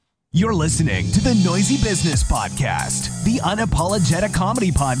You're listening to the Noisy Business Podcast, the unapologetic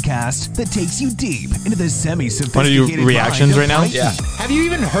comedy podcast that takes you deep into the semi-sophisticated Want to do reactions right now? Yeah. Have you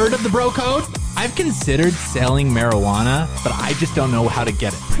even heard of the bro code? I've considered selling marijuana, but I just don't know how to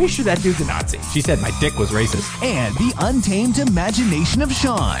get it. Pretty sure that dude's a Nazi. She said my dick was racist. And the untamed imagination of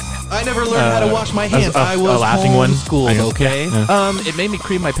Sean. I never learned how to wash my hands. I was laughing one. homeschooled, okay? Yeah. It made me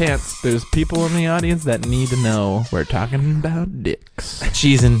cream my pants. There's people in the audience that need to know we're talking about dicks.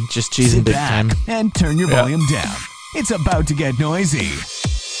 Cheesing, just cheesing Sit big back time. and turn your volume down. It's about to get noisy.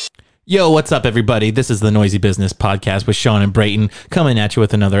 Yo, what's up, everybody? This is the Noisy Business Podcast with Sean and Brayton coming at you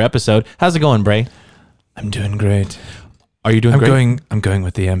with another episode. How's it going, Bray? I'm doing great. Are you doing great? I'm going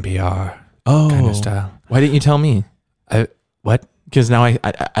with the NPR Oh, kind of style. Why didn't you tell me? What? Because now I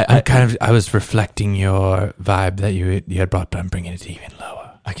I was reflecting your vibe that you had brought, but I'm bringing it even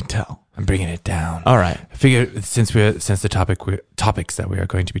lower. I can tell. I'm bringing it down. All right. I figure since the topics that we are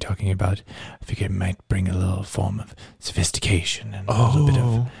going to be talking about, I figure it might bring a little form of sophistication and a little bit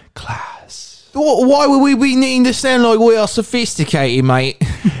of class. Why would we be needing to sound like we are sophisticated, mate?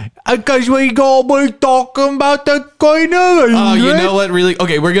 Because we got to be talking about the kind of... Oh, you know what? Really?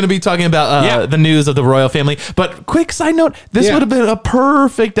 Okay, we're going to be talking about the news of the royal family. But quick side note, this would have been a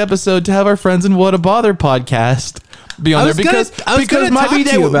perfect episode to have our friends in What a Bother podcast be on there because maybe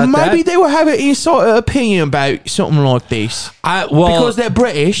they will have an inside opinion about something like this. Because they're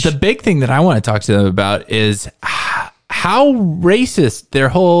British. The big thing that I want to talk to them about is how racist their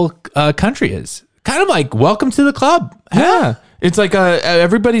whole country is. Kind of like, welcome to the club. Yeah. It's like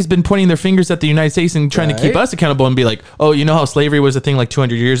everybody's been pointing their fingers at the United States and trying to keep us accountable and be like, oh, you know how slavery was a thing like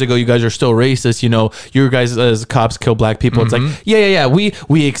 200 years ago? You guys are still racist. You know, you guys as cops kill black people. It's like, yeah.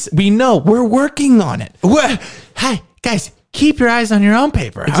 We know. We're working on it. Hey, guys, keep your eyes on your own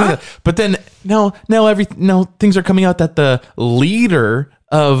paper. Huh? But then now things are coming out that the leader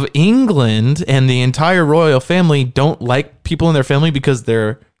of England and the entire royal family don't like people in their family because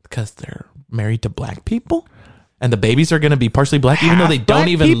they're married to black people. And the babies are going to be partially black, even though they don't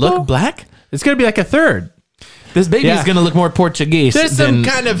even look black. It's going to be like a third. This baby is going to look more Portuguese. There's some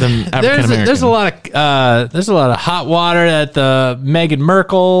kind of there's a lot of hot water that the Meghan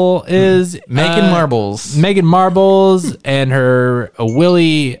Markle is Meghan Marbles and her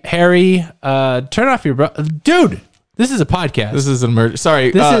Willie Harry. Turn off your dude. This is a podcast. This is an emergency.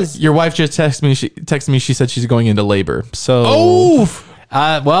 Sorry, your wife just texted me. She said she's going into labor. So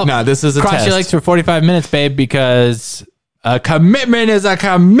this is a cross test. your legs for 45 minutes, babe, because a commitment is a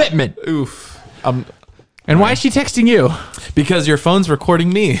commitment. Oof. And why is she texting you? Because your phone's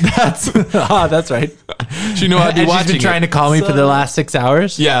recording me. That's right. She know I'd be watching. She's been trying to call me for the last 6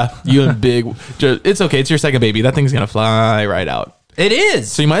 hours. Yeah, you and big. It's okay. It's your second baby. That thing's gonna fly right out. It is.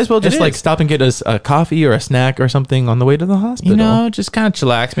 So you might as well just stop and get us a coffee or a snack or something on the way to the hospital. You know, just kind of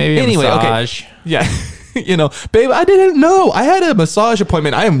chillax. Maybe a massage. Okay. Yeah. You know, babe, I didn't know. I had a massage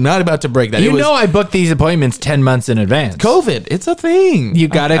appointment. I am not about to break that. I booked these appointments 10 months in advance. COVID. It's a thing. You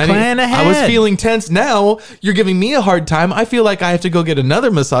got to plan ahead. I was feeling tense. Now you're giving me a hard time. I feel like I have to go get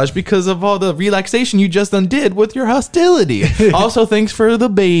another massage because of all the relaxation you just undid with your hostility. Also, thanks for the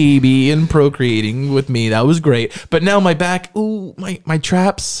baby and procreating with me. That was great. But now my back, my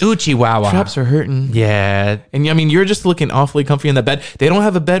traps. Ooh, chihuahua. Traps are hurting. Yeah. And I mean, you're just looking awfully comfy in the bed. They don't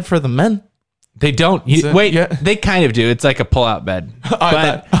have a bed for the men. They don't. They kind of do. It's like a pull-out bed.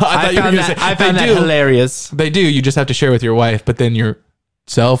 I thought you were going to say I found that hilarious. They do. You just have to share with your wife, but then you're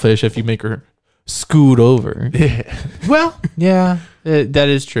selfish if you make her scoot over. Well, yeah, that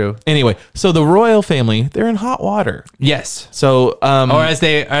is true. Anyway, so the royal family, they're in hot water. Yes. So, or as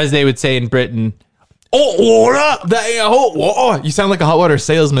they would say in Britain, hot water. That ain't hot water. You sound like a hot water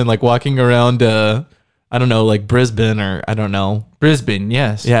salesman, like walking around. I don't know, like Brisbane or I don't know. Brisbane,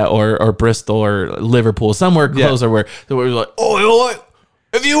 yes. Yeah, or Bristol or Liverpool, somewhere closer where we're like,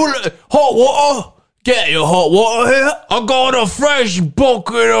 if you want hot water, get your hot water here. I got a fresh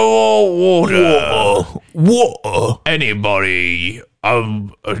bucket of hot water. Water. Anybody?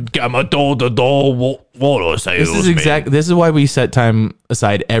 I'm a door water salesman. This is why we set time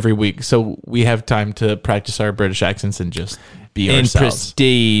aside every week so we have time to practice our British accents and just be ourselves.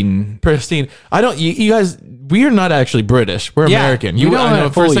 Pristine. You guys, we are not actually British. We're American. I know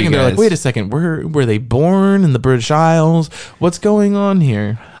for a second they're like, wait a second, were they born in the British Isles? What's going on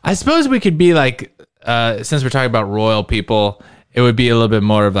here? I suppose we could be like, since we're talking about royal people, it would be a little bit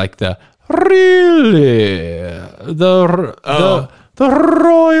more of like the The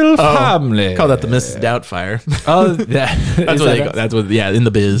royal family. Call that the Mrs. Doubtfire. Oh, That's what they call. That's what. Yeah, in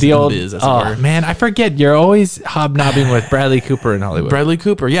the biz. The old. biz, as it were. Man, I forget. You're always hobnobbing with Bradley Cooper in Hollywood. Bradley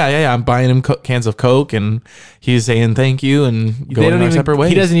Cooper. Yeah. I'm buying him cans of Coke, and he's saying thank you, and going our separate ways.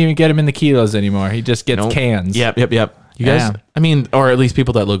 He doesn't even get him in the kilos anymore. He just gets cans. Yep. You guys, I mean, or at least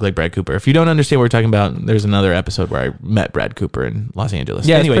people that look like Brad Cooper. If you don't understand what we're talking about, there's another episode where I met Brad Cooper in Los Angeles.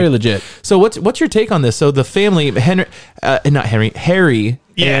 Yeah, anyway, it's pretty legit. So what's your take on this? So the family, Harry,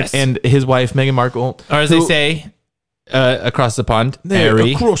 Yes. and his wife Meghan Markle, Or as they say, across the pond, they're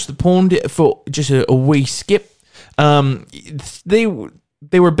Harry. across the pond for just a wee skip. They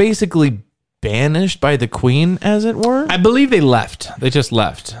were basically banished by the Queen, as it were. I believe they left. They just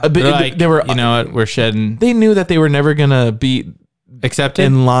left. They're like, they were, you know what? We're shedding. They knew that they were never gonna be Accepted?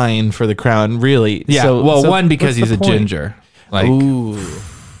 in line for the crown, really. Yeah. So, one, because what's he's the a point? ginger. Like, Ooh.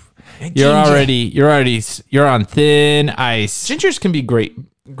 you're on thin ice. Gingers can be great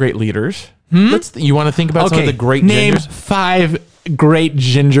leaders. You want to think about some of the great name gingers? 5 great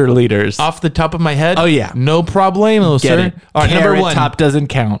ginger leaders. Off the top of my head? Oh, yeah. No problemo, Get sir. it. All right, number Carrot 1. Top doesn't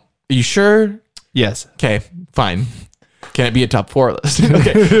count. Are you sure? Yes. Okay, fine. Can it be a top 4 list?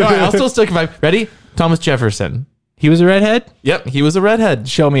 Okay. All right, I'll still stick with 5. Ready? Thomas Jefferson. He was a redhead? Yep, he was a redhead.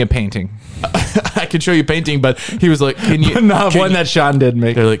 Show me a painting. I could show you painting, but he was like, "Can you?" Not one that Sean did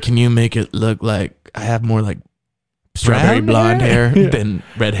make. They're like, "Can you make it look like I have more like strawberry Brown blonde hair? hair than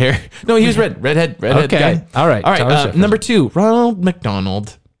red hair?" No, he was redhead Okay. guy. All right. All right. Thomas Jefferson. Number 2, Ronald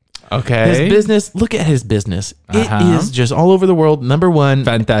McDonald. Okay. His business. Look at his business. Uh-huh. It is just all over the world. Number 1.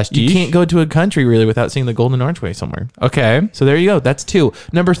 Fantastic. You can't go to a country really without seeing the Golden Archway somewhere. Okay. So there you go. That's 2.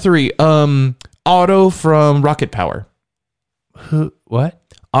 Number 3, Otto from Rocket Power. Who? What?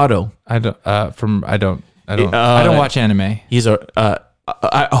 Otto. I don't. I don't watch anime. He's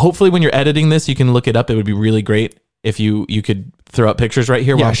hopefully when you're editing this, you can look it up. It would be really great if you could throw up pictures right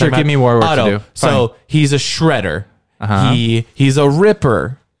here. Yeah, while I'm sure. talking Give me about more work to Otto. do. So he's a shredder. Uh-huh. He's a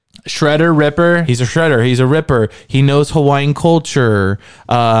ripper. Shredder, Ripper. He's a shredder. He's a ripper. He knows Hawaiian culture.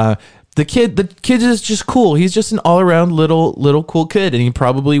 The kid is just cool. He's just an all around little cool kid, and he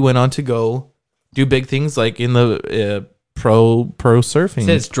probably went on to go do big things like in the pro surfing. It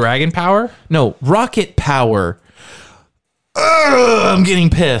says Dragon Power. No, Rocket Power. I'm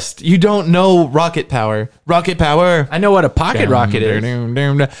getting pissed. You don't know Rocket Power. Rocket Power. I know what a pocket rocket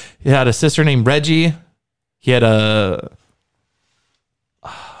is. He had a sister named Reggie. He had a...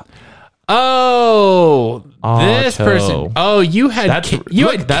 Oh, this Otto. person. Oh, you had That's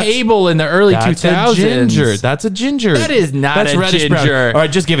cable in the early 2000s. That's a ginger. That's a ginger. That is not That's a reddish brown. ginger. All right,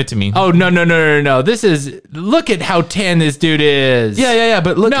 just give it to me. Oh, no. This is, look at how tan this dude is. Yeah.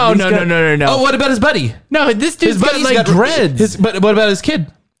 But look. No. Oh, what about his buddy? No, this dude's got like dreads. But what about his kid?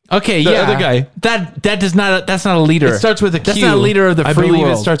 Okay, The yeah. other guy. That does not, that's not a leader. It starts with a Q. That's not a leader of the I free believe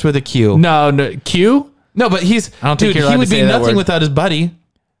world. it starts with a Q. No, Q? No, but I don't think you're allowed he to would say be that nothing word. without his buddy.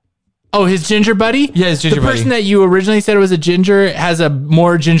 Oh, his ginger buddy? Yeah, his ginger The person buddy. that you originally said was a ginger has a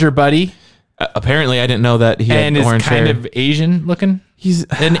more ginger buddy Apparently, I didn't know that he and had is orange kind hair. of Asian looking. He's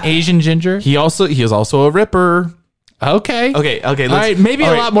An Asian ginger. he is also a ripper. Okay. Okay. All right. Maybe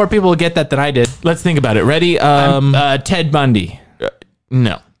a lot more people will get that than I did. Let's think about it. Ready? Ted Bundy.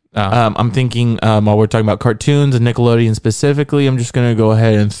 No. I'm thinking while we're talking about cartoons and Nickelodeon specifically, I'm just gonna go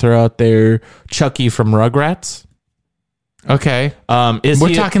ahead and throw out there Chucky from Rugrats. Okay. Is We're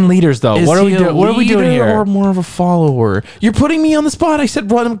he talking leaders though. is What are we he a doing? What are we doing leader here? Or more of a follower? You're putting me on the spot. I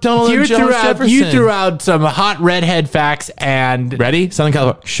said Ronald McDonald and Thomas Jefferson. You threw out some hot redhead facts and Ready? Southern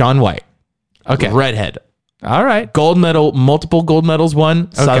California. Shaun White. okay. Redhead. All right. Gold medal. Multiple gold medals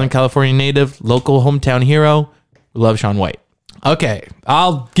won. Southern California native. Local hometown hero. We love Shaun White. Okay.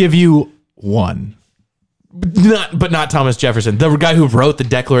 I'll give you one. But not Thomas Jefferson, the guy who wrote the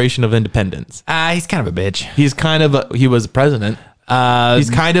Declaration of Independence. He's kind of a bitch. He was president. He's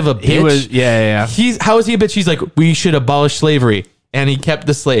kind of a bitch. He was. Yeah. How is he a bitch? He's like, we should abolish slavery. And he kept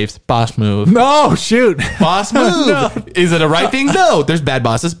the slaves. Boss move. No, shoot. Boss move. No. Is it a right thing? No. There's bad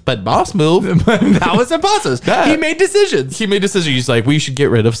bosses, but boss move. That was the bosses. He made decisions. He made decisions. He's like, we should get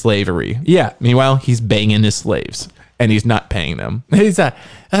rid of slavery. Yeah. Meanwhile, he's banging his slaves. And he's not paying them. He's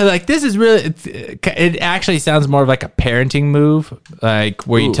like, this is really, it actually sounds more of like a parenting move, like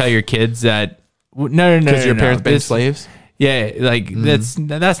where you Oof. tell your kids that, no. Because your parents banged this- slaves? Yeah, like that's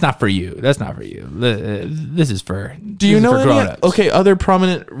not for you. That's not for you. This is for. Do you know any other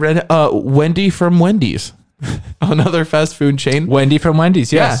prominent Wendy from Wendy's? Another fast food chain. Wendy from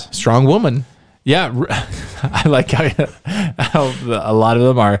Wendy's? Yes. Yeah, strong woman. Yeah, I like how a lot of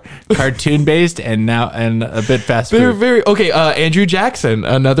them are cartoon based and a bit fast They're food. very okay. Andrew Jackson,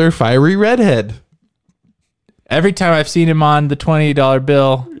 another fiery redhead. Every time I've seen him on the $20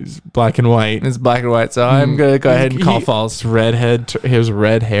 bill, It's black and white. it's black and white. So I'm gonna go ahead and call false. His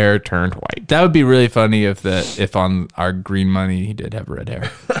red hair turned white. That would be really funny if on our green money he did have red hair.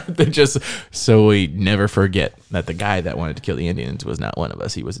 Just so we never forget that the guy that wanted to kill the Indians was not one of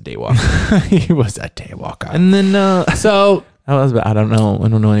us. He was a daywalker. He was a daywalker. And then So I don't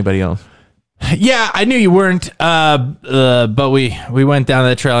know anybody else. yeah, I knew you weren't. But we went down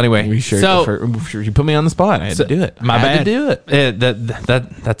that trail anyway. You sure? You put me on the spot. I had to do it. My I had bad. to do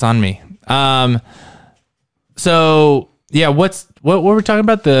it. That's on me. So yeah, what were we talking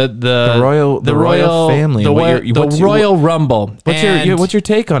about? The royal family. The Royal Rumble. What's your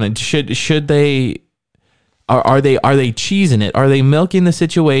take on it? Should they? Are they cheesing it? Are they milking the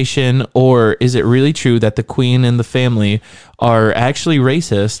situation, or is it really true that the queen and the family are actually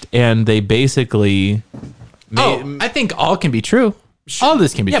racist and they basically? I think all can be true. All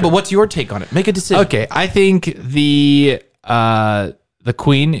this can be true. Yeah, but what's your take on it? Make a decision. Okay, I think the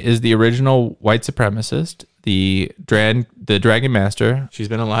queen is the original white supremacist. The Dragon Master. She's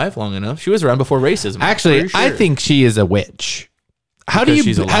been alive long enough. She was around before racism. Actually, I think she is a witch. How do Because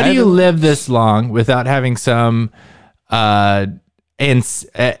she's you alive? live this long without having some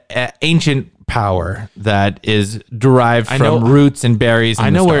ancient power that is derived from roots and berries? And I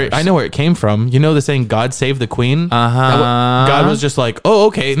know where it came from. You know the saying "God save the Queen." God was just like, "Oh,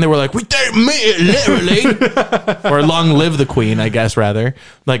 okay," and they were like, "We don't mean it literally," or "Long live the Queen," I guess rather.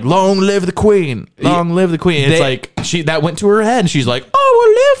 Like, "Long live the Queen, long live the Queen." It's like that went to her head. And she's like, "I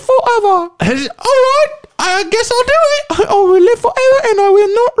will live forever." All right, I guess I'll do it. I will live forever, and I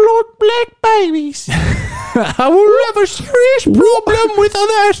will not like black babies. I will have a serious problem with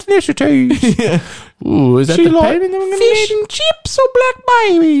other ethnicities. Yeah. Ooh, is that She the like painting that we're gonna fish need? and chips or black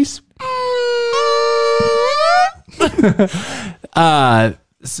babies.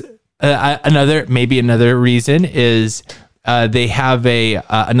 Another reason is they have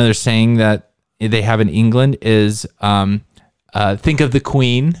another saying that they have in England is think of the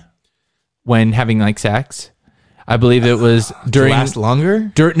Queen when having like sex. I believe it was during last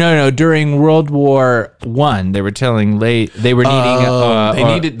longer. During World War I, they were telling they were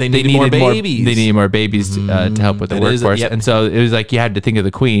needing they needed more babies. They needed more babies to help with the workforce, and so it was like you had to think of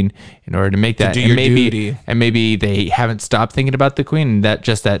the Queen in order to make that. do your duty. And maybe they haven't stopped thinking about the Queen, and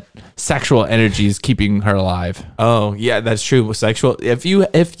that sexual energy is keeping her alive. Oh yeah, that's true. Sexual. If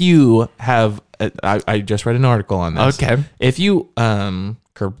you have, I just read an article on this. Okay. If you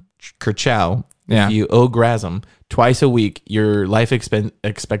kerchow. Yeah. If you orgasm twice a week, your life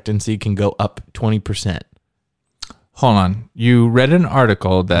expectancy can go up 20%. Hold on. You read an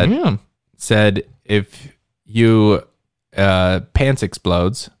article that said if you pants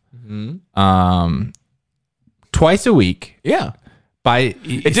explodes twice a week. Yeah. It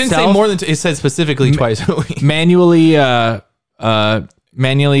didn't say more than it said specifically twice a week. Manually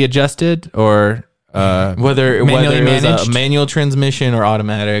adjusted or whether it was a manual transmission or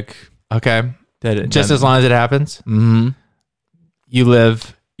automatic. Okay. As long as it happens. Mm-hmm.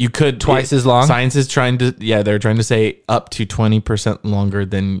 You could twice as long. Science is they're trying to say up to 20% longer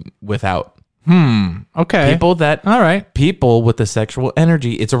than without. Okay. People with the sexual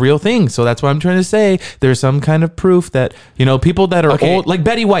energy, it's a real thing. So that's what I'm trying to say. There's some kind of proof that, people that are old, like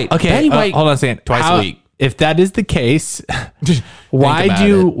Betty White. Okay. Betty White. Hold on a second. Twice a week. If that is the case,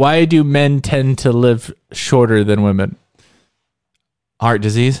 why do men tend to live shorter than women? Heart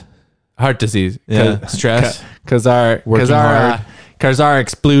disease. Yeah. Stress. Because our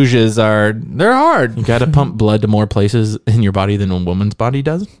explosions they're hard. You got to pump blood to more places in your body than a woman's body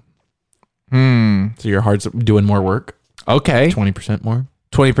does. So your heart's doing more work. Okay. 20% more.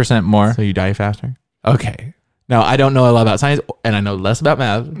 20% more. So you die faster. Okay. Now, I don't know a lot about science, and I know less about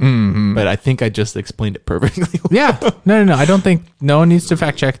math, but I think I just explained it perfectly. Yeah. No. I don't think no one needs to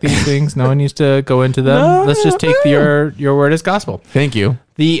fact check these things. No one needs to go into them. Let's just take your word as gospel. Thank you.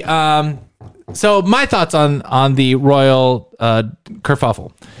 So my thoughts on the royal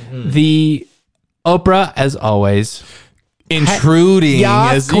kerfuffle. The Oprah, as always, intruding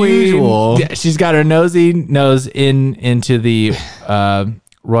as usual. Yeah, she's got her nosy nose into the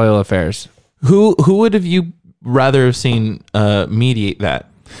royal affairs. Who would have you rather have seen mediate that?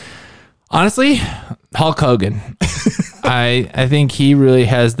 Honestly, Hulk Hogan. I think he really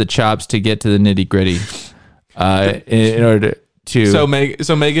has the chops to get to the nitty gritty in order to. So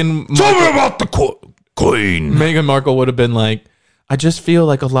Meghan. Tell me about the Queen. Meghan Markle would have been like, I just feel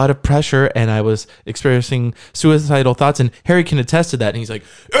like a lot of pressure, and I was experiencing suicidal thoughts, and Harry can attest to that. And he's like,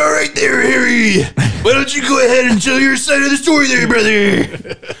 all right there, Harry. Why don't you go ahead and tell your side of the story there,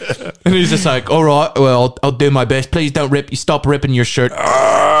 brother? and he's just like, all right, well, I'll do my best. Please don't stop ripping your shirt. Let's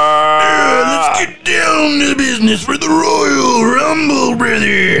get down down to business for the Royal Rumble,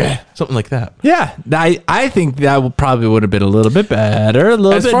 brother. Something like that. Yeah, I think that probably would have been a little bit better, a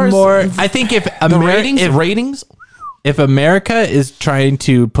little bit more. I think if ratings, if America is trying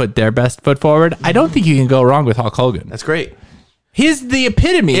to put their best foot forward, I don't think you can go wrong with Hulk Hogan. That's great. He's the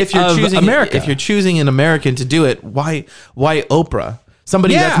epitome of America. If you're choosing an American to do it, why Oprah?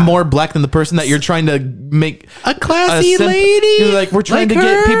 Somebody that's more black than the person that you're trying to make a classy lady. You're like, we're trying to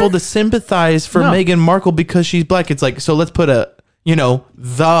get people to sympathize for Meghan Markle because she's black. It's like, so let's put the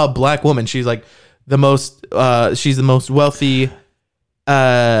black woman. She's like she's the most wealthy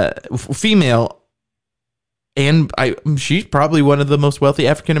female. And she's probably one of the most wealthy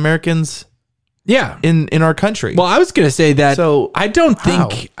African Americans. Yeah, in our country. Well, I was going to say that. So I don't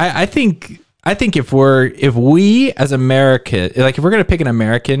think. I think if we as America, like if we're going to pick an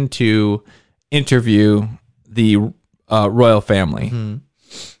American to interview the royal family,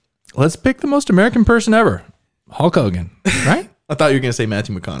 let's pick the most American person ever, Hulk Hogan. Right? I thought you were going to say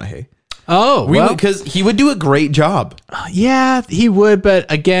Matthew McConaughey. Oh, because he would do a great job. Yeah, he would.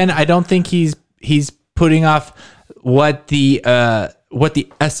 But again, I don't think he's putting off what the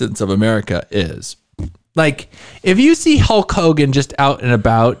essence of America is. Like, if you see Hulk Hogan just out and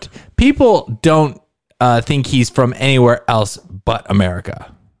about, people don't think he's from anywhere else but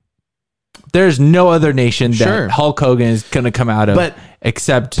America. There's no other nation that Hulk Hogan is going to come out of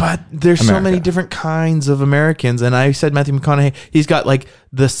except But there's America. So many different kinds of Americans. And I said Matthew McConaughey, he's got like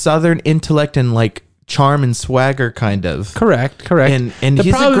the Southern intellect and like charm and swagger kind of. Correct. And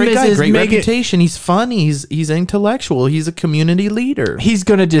he's a great guy, great reputation. He's fun. He's intellectual. He's a community leader. He's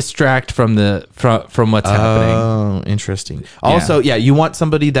going to distract from what's happening. Oh, interesting. Also, you want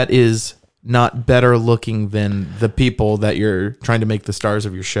somebody that is not better looking than the people that you're trying to make the stars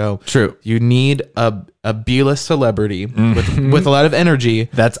of your show. True. You need a B-list celebrity with a lot of energy.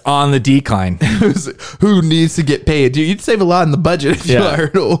 That's on the decline. Who needs to get paid? Dude, you'd save a lot in the budget if you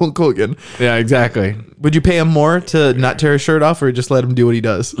hired Hulk Hogan. Yeah, exactly. Would you pay him more to not tear his shirt off or just let him do what he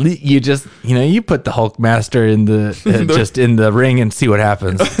does? You just, you put the Hulk master in the just in the ring and see what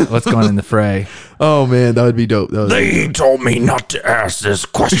happens. What's going in the fray. Oh, man, that would be dope. They told me not to ask this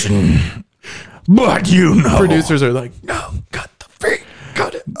question. But producers are like, no, cut the fake,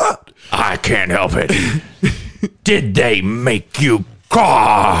 cut it up. I can't help it. Did they make you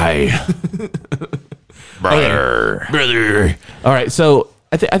cry, brother? All right, so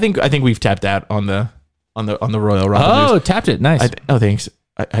I think we've tapped out on the Royal Rumble. Oh, tapped it, nice. Thanks.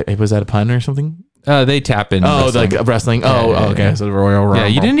 Was that a pun or something? They tap in. Wrestling. Like wrestling. Okay. Yeah. So the Royal Rumble. Yeah,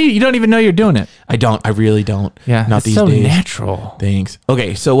 you don't even know you're doing it. I don't. I really don't. Yeah, not it's these so days. Natural. Thanks.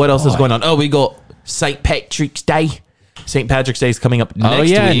 Okay, so what else is going on? Oh, we go St. Patrick's Day. St. Patrick's Day is coming up next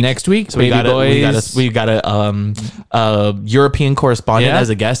week. Next week. So we got a European correspondent as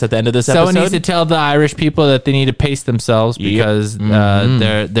a guest at the end of this episode. Someone needs to tell the Irish people that they need to pace themselves because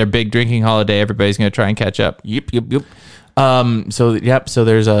their big drinking holiday. Everybody's going to try and catch up. Yep. So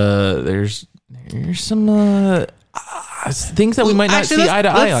there's some things that we might not see eye to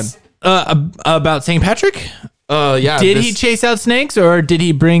eye on. About St. Patrick? Did he chase out snakes or did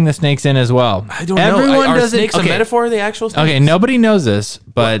he bring the snakes in as well? I don't know. Are snakes a metaphor? Are they actual snakes? Okay, nobody knows this,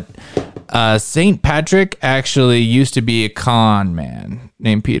 but St. Patrick actually used to be a con man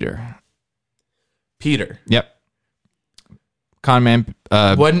named Peter. Peter? Yep. Con man.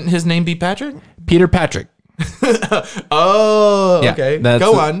 Wouldn't his name be Patrick? Peter Patrick. Oh, yeah, okay.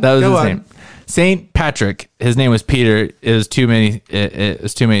 Go on. That was his name. St. Patrick. His name was Peter. It was too many. It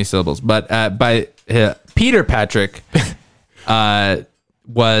was too many syllables. But Peter Patrick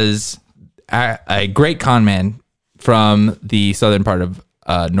was a great con man from the southern part of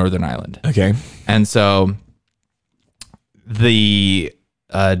Northern Ireland. Okay, and so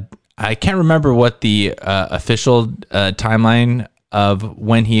I can't remember what the official timeline of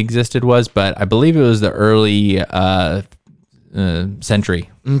when he existed was, but I believe it was the early century.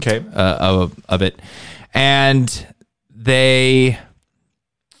 Okay, of it, and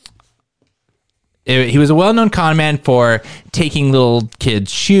he was a well-known con man for taking little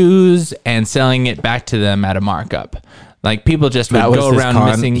kids' shoes and selling it back to them at a markup. Like people just would go around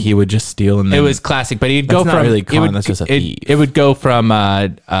missing. He would just steal, and it was classic. But he'd go from really con. That's just a thief. It would go from.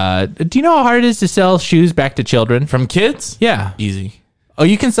 Do you know how hard it is to sell shoes back to children from kids? Yeah, easy. Oh,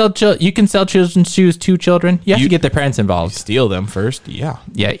 you can sell children's shoes to children. You have to get their parents involved. Steal them first. Yeah,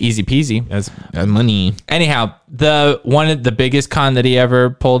 easy peasy. That's money. Anyhow, one of the biggest con that he ever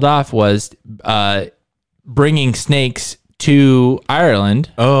pulled off was bringing snakes to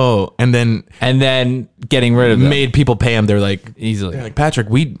Ireland. Oh, and then getting rid of them. Made people pay him. They're like easily. They're like, Patrick,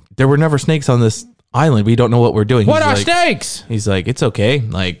 there were never snakes on this island. We don't know what we're doing. What are like, snakes? He's like, it's okay.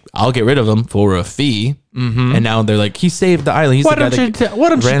 Like, I'll get rid of them for a fee. Mm-hmm. And now they're like, he saved the island. He's Why the guy don't that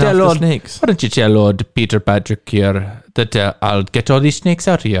you ran tell off Lord the snakes. Why don't you tell Lord Peter Patrick here that I'll get all these snakes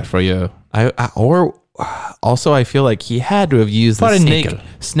out of here for you? Also, I feel like he had to have used For the a nickel.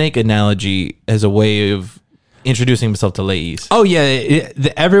 snake analogy as a way of introducing himself to ladies. Oh yeah,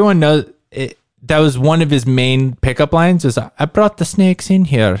 everyone knows. That was one of his main pickup lines. Is I brought the snakes in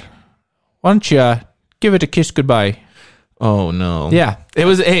here. Why don't you give it a kiss goodbye? Oh no! Yeah, it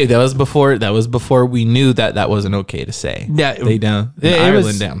was. Hey, that was before we knew that wasn't okay to say. Yeah, they down in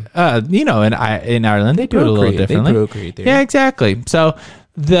Ireland down. In Ireland they do it a little differently. They procreate there. Yeah, exactly. So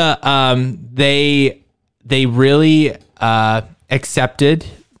the they really accepted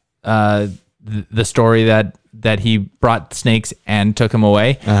the story that he brought snakes and took them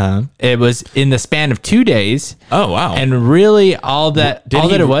away. Uh-huh. It was in the span of 2 days. Oh wow! And really, all that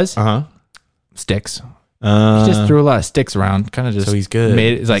it was sticks. He just threw a lot of sticks around, kind of just. So he's good.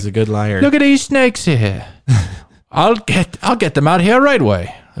 He's like a good liar. Look at these snakes here. I'll get them out here right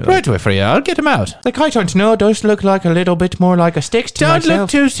away. Right away for you. I'll get them out. Like, I don't know. Those look like a little bit more like a stick to Don't look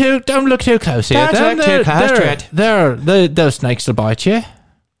too close here. Don't look too close to it. Those snakes will bite you.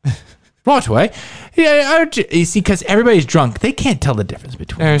 Right away. Yeah, you see, because everybody's drunk, they can't tell the difference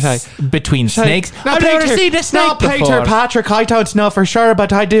between snakes. Now, I've never seen a snake before. Peter Patrick, I don't know for sure,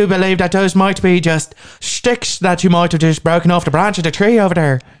 but I do believe that those might be just sticks that you might have just broken off the branch of the tree over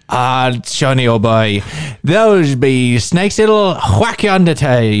there. Ah, Johnny, oh boy, those be snakes that'll whack you on the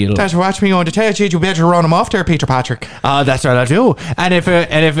tail. That's watch me on the tail, you better run them off there, Peter Patrick. That's what I do. And if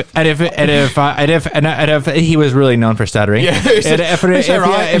he was really known for stuttering,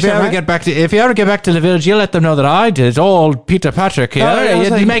 if you ever get back to the village, you let them know that I did. Old Peter Patrick here,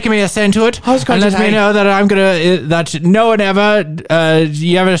 you're making me ascend to it, and let me know that I'm gonna that no one ever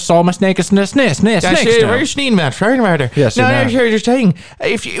you ever saw my snake as a snake. We're sneezing, Matt. Yes. No, you're saying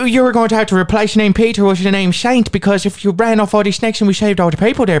if you were going to have to replace the name Peter with the name Saint, because if you ran off all these snakes and we saved all the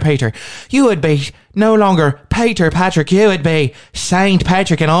people there, Peter, you would be no longer Peter Patrick. You would be Saint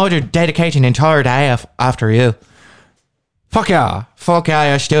Patrick, and I would dedicate an entire day after you. Fuck yeah,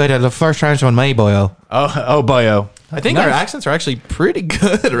 I stood at the first round on me, boyo. Oh, boyo. I think our accents are actually pretty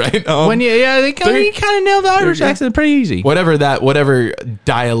good, right? They kind of nailed the Irish accent pretty easy. Whatever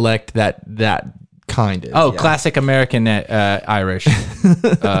dialect that kind is. Oh, yeah. Classic American Irish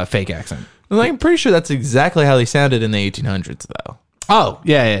fake accent. I'm pretty sure that's exactly how they sounded in the 1800s, though. Oh,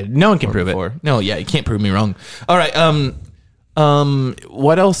 yeah. No one can prove it. No, yeah, you can't prove me wrong. All right.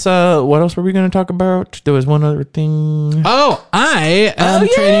 What else were we going to talk about? There was one other thing. Oh, I am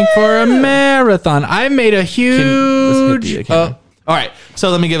training for a marathon. I made a huge. All right. So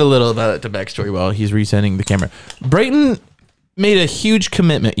let me give a little about the backstory while he's resetting the camera. Brayton made a huge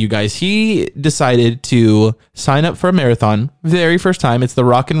commitment, you guys. He decided to sign up for a marathon. Very first time. It's the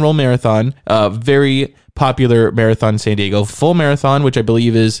Rock and Roll Marathon. Very popular marathon in San Diego. Full marathon, which I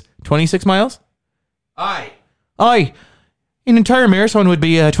believe is 26 miles. Aye. An entire marathon would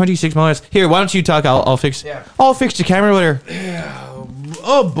be 26 miles. Here, why don't you talk? I'll fix. Yeah. I'll fix the camera with her. Yeah.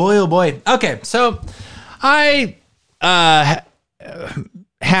 Oh boy. Okay, so I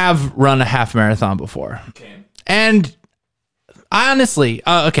have run a half marathon before. Okay. And I honestly,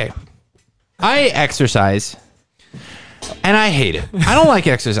 I exercise, and I hate it. I don't like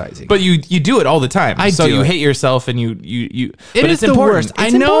exercising. But you do it all the time. So you hate yourself, and you. It is the worst. I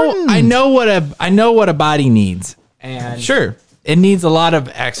know what a body needs. And sure, it needs a lot of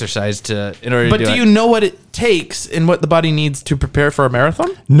exercise in order to do it. But do you know what it takes and what the body needs to prepare for a marathon?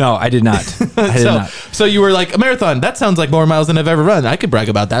 No, I did not. So you were like, a marathon, that sounds like more miles than I've ever run. I could brag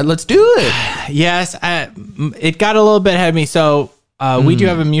about that. Let's do it. Yes, it got a little bit ahead of me. So we do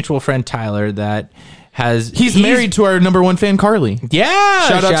have a mutual friend, Tyler, that he's married to our number one fan, Carly. Yeah.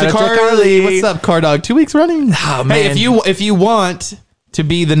 Shout out to Carly. What's up, Car Dog? 2 weeks running. Oh, man. Hey, if you want to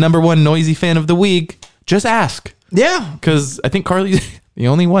be the number one noisy fan of the week, just ask. Yeah, because I think Carly's the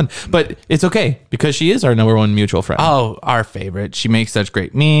only one, but it's okay because she is our number one mutual friend. Oh, our favorite. She makes such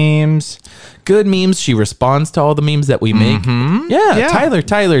great memes, good memes. She responds to all the memes that we make. Mm-hmm. Yeah, Tyler.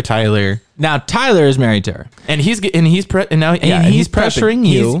 Now Tyler is married to her, and he's pressuring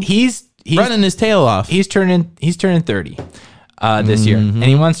you. He's running his tail off. He's turning 30 this year, and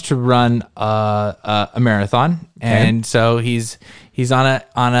he wants to run a marathon, and so he's on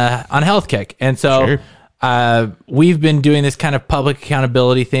a health kick, and so. Sure. We've been doing this kind of public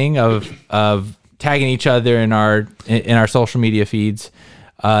accountability thing of tagging each other in our social media feeds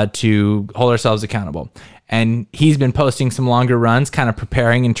to hold ourselves accountable. and he's been posting some longer runs, kind of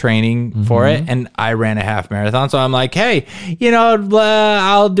preparing and training for it. And I ran a half marathon, so I'm like, hey,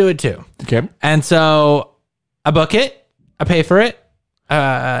 I'll do it too. Okay. And so I book it, I pay for it,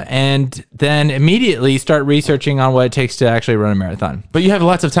 and then immediately start researching on what it takes to actually run a marathon. But you have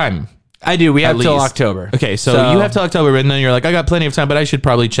lots of time. I do. We have till least. October. Okay, so you have till October, and then you're like, I got plenty of time, but I should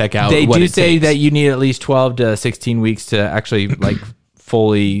probably check out. They what do it say takes. that you need at least 12 to 16 weeks to actually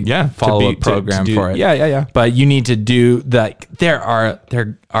fully follow a program for it. Yeah. But you need to do there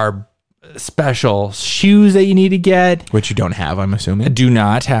are special shoes that you need to get. Which you don't have, I'm assuming. Do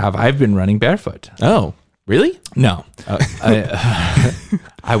not have. I've been running barefoot. Oh, really? No.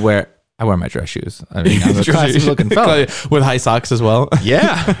 I wear my dress shoes. I mean, I'm a classy looking fella. With high socks as well.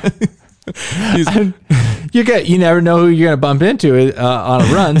 Yeah. You never know who you're gonna bump into on a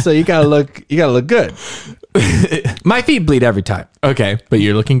run, so you gotta look good. My feet bleed every time. Okay, but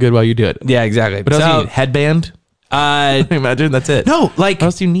you're looking good while you do it. Yeah, exactly. What else do you need? Headband? Imagine that's it. No, like what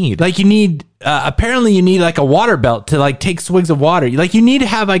else do you need? Like you need apparently you need like a water belt to like take swigs of water. Like you need to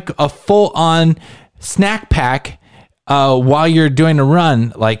have like a full on snack pack while you're doing a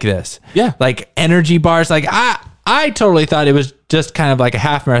run like this. Yeah. Like energy bars. Like I totally thought it was just kind of like a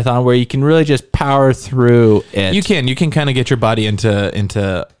half marathon where you can really just power through it. You can kind of get your body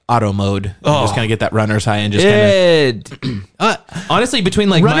into auto mode. Just kind of get that runner's high and just kind of honestly between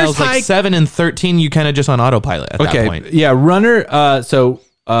like runner's miles like 7 and 13 you kind of just on autopilot at that point. Yeah, runner so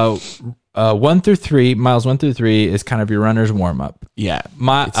 1 through 3 miles 1 through 3 is kind of your runner's warm up. Yeah.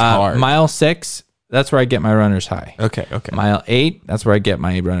 It's hard. Mile 6, that's where I get my runner's high. Okay. Mile 8, that's where I get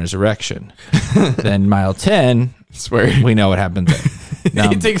my runner's erection. Then mile 10, swear we know what happens there.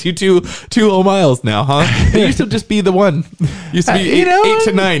 It takes you two whole miles now, huh? It used to just be the one. Used to be 8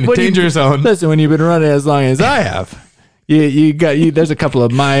 to 9 danger zone. Listen, when you've been running as long as I have, you there's a couple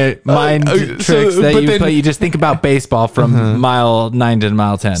of mind tricks that you just think about baseball from mile 9 to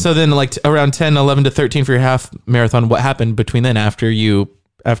mile 10. So then like around 10, 11 to 13 for your half marathon, what happened between then after you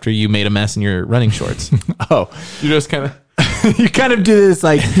made a mess in your running shorts? You just kind of you kind of do this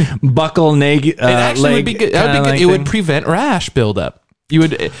like buckle leg. It actually would be good. That would be good. It would prevent rash buildup. You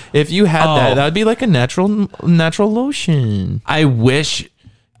would, if you had that would be like a natural lotion. I wish.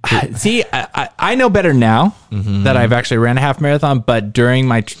 See, I know better now that I've actually ran a half marathon, but during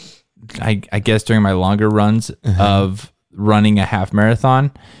my, I guess during my longer runs of running a half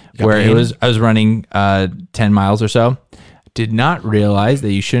marathon, where I was running 10 miles or so, did not realize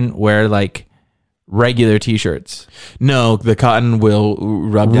that you shouldn't wear like regular t-shirts. No, the cotton will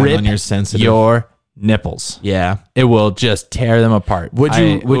rub down on your sensitive your nipples. Yeah, it will just tear them apart. Would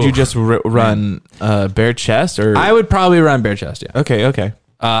you just run bare chest, or I would probably run bare chest? Yeah. Okay.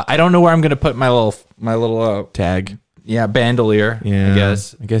 I don't know where I'm gonna put my little tag. Yeah, bandolier. Yeah,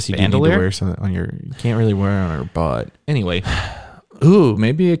 I guess you do need to wear something on your. You can't really wear it on your butt. Anyway,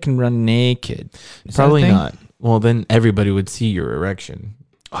 maybe I can run naked. Probably not. Well, then everybody would see your erection.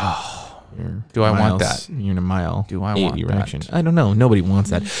 Do I want that? You're in a mile. Do I want erection? I don't know. Nobody wants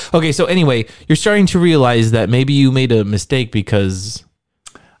that. Okay, so anyway, you're starting to realize that maybe you made a mistake because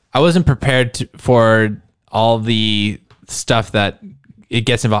I wasn't prepared for all the stuff that it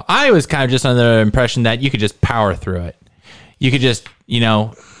gets involved. I was kind of just under the impression that you could just power through it. You could just,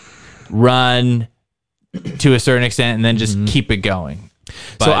 run to a certain extent and then just keep it going.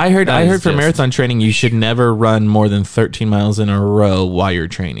 But so I heard for marathon training, you should never run more than 13 miles in a row while you're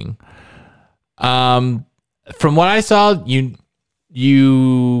training. From what I saw, you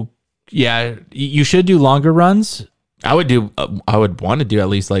should do longer runs. I would want to do at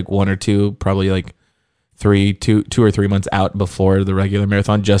least like 1 or 2, probably like 2 or 3 months out before the regular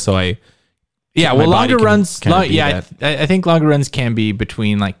marathon, just so longer runs. I think longer runs can be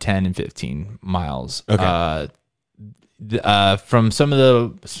between like 10 and 15 miles. Okay. From some of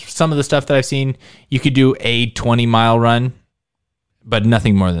the stuff that I've seen, you could do a 20-mile run, but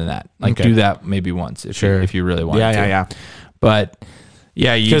nothing more than that. Like do that maybe once if you really want to. Yeah. But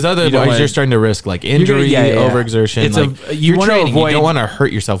because otherwise you're starting to risk like injury, overexertion. You want to avoid. You don't want to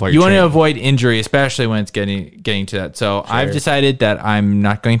hurt yourself while you you're want training. to avoid injury, especially when it's getting to that. So I've decided that I'm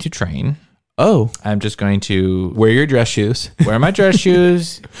not going to train. I'm just going to wear your dress shoes, wear my dress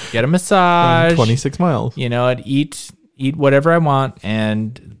shoes, get a massage, 26 miles. And eat whatever I want,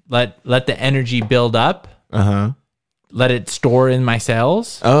 and let the energy build up. Let it store in my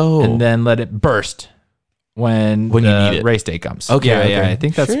cells. And then let it burst when you need it. Race day comes. Okay. I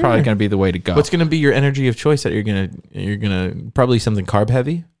think that's probably going to be the way to go. What's going to be your energy of choice that you're gonna probably something carb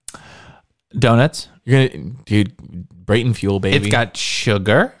heavy? Donuts. You're gonna Brayton fuel, baby. It's got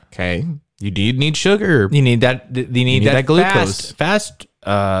sugar. Okay. You do need sugar. You need that. You need that glucose. Fast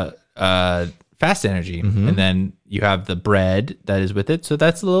fast energy. And then you have the bread that is with it. So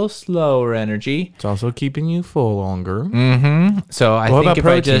that's a little slower energy. It's also keeping you full longer. So I What think about if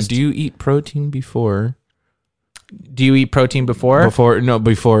protein? I just... Do you eat protein before? Do you eat protein before? Before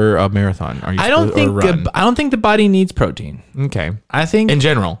a marathon? Are you I don't think the body needs protein. Okay. I think In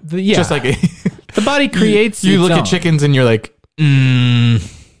general. Just like the body creates you its look own. at chickens and you're like,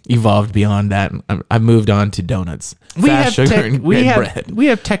 evolved beyond that. I've moved on to donuts. We Fast have sugar and bread. we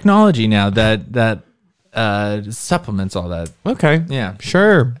have technology now that supplements all that. Okay. Yeah.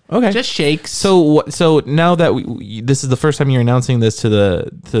 Sure. Okay. Just shakes. So now that this is the first time you're announcing this to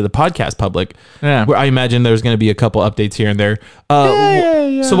the podcast public, Yeah. where I imagine there's going to be a couple updates here and there.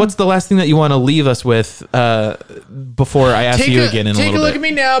 Yeah. So what's the last thing that you want to leave us with before I ask you again in a little bit? Take a look at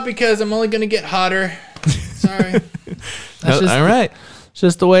me now because I'm only going to get hotter. Sorry. All right. It's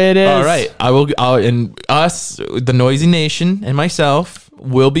just the way it is. All right. And us, the Noisy Nation, and myself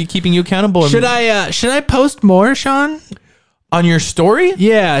will be keeping you accountable. Should I post more, Sean? On your story?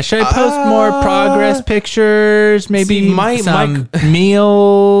 Yeah. Should I post more progress pictures? Maybe See, some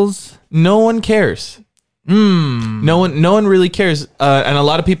meals. No one cares. No one really cares. And a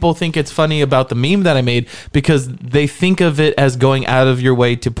lot of people think it's funny about the meme that I made because they think of it as going out of your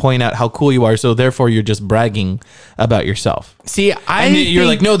way to point out how cool you are. So therefore you're just bragging about yourself. See, You're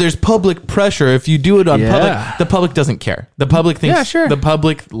like, no, there's public pressure. If you do it on public, the public doesn't care. The public thinks, Yeah, sure. The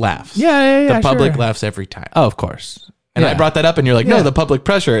public laughs. Yeah, The public sure. laughs every time. Oh, of course. And I brought that up and you're like, no, the public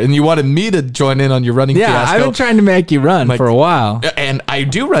pressure. And you wanted me to join in on your running fiasco. I've been trying to make you run for a while. And I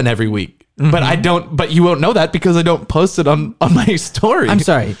do run every week. But I don't. But you won't know that because I don't post it on my story. I'm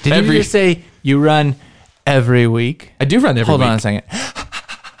sorry. Did you just say you run every week? I do run every week. Hold on a second.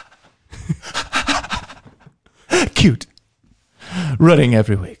 Cute. Running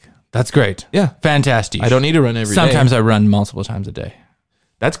every week. That's great. Yeah. Fantastic. I don't need to run every day. Sometimes I run multiple times a day.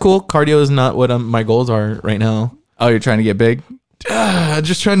 That's cool. Cardio is not what my goals are right now. Oh, you're trying to get big?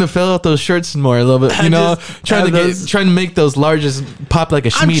 Just trying to fill out those shirts more a little bit. You know, trying to make those larges pop like a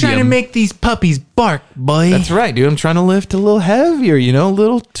medium. I'm trying to make these puppies bark, boy. That's right, dude. I'm trying to lift a little heavier, a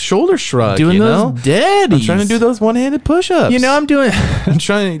little shoulder shrug. Doing those daddies. I'm trying to do those one-handed push-ups. I'm doing... I'm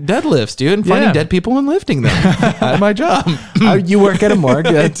trying deadlifts, dude, and finding dead people and lifting them. That's my job. You work at a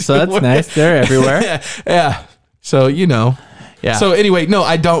morgue, so that's nice. They're everywhere. Yeah. So, Yeah. So anyway, no,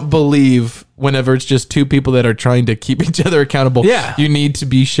 I don't believe whenever it's just two people that are trying to keep each other accountable. Yeah. You need to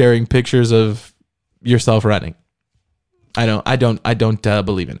be sharing pictures of yourself running. I don't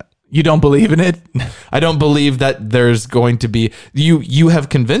believe in it. You don't believe in it? I don't believe that there's going to be you have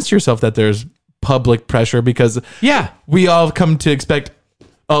convinced yourself that there's public pressure because we all come to expect,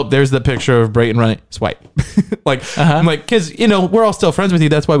 oh, there's the picture of Brayton running. Swipe. I'm like, because, we're all still friends with you.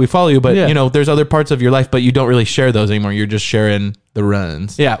 That's why we follow you. But, there's other parts of your life, but you don't really share those anymore. You're just sharing the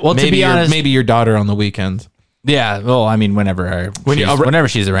runs. Yeah. Well, maybe to be honest, maybe your daughter on the weekends. Yeah. Well, I mean, whenever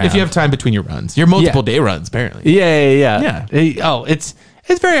she's around. If you have time between your runs, your multiple day runs, apparently. Yeah. Oh, it's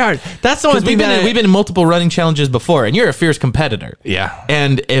very hard. That's the one thing we've been in multiple running challenges before, and you're a fierce competitor. Yeah.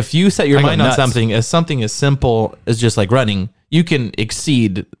 And if you set your mind on nuts. something as simple as just like running, you can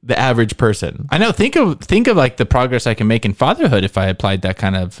exceed the average person. I know. Think of like the progress I can make in fatherhood if I applied that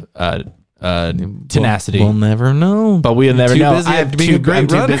kind of tenacity. We'll never know. But we'll never know.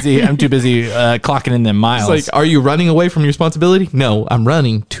 Busy I'm too busy clocking in them miles. It's like, are you running away from your responsibility? No, I'm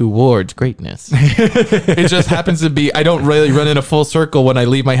running towards greatness. It just happens to be, I don't really run in a full circle when I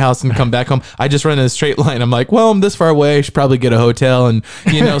leave my house and come back home. I just run in a straight line. I'm like, well, I'm this far away. I should probably get a hotel and,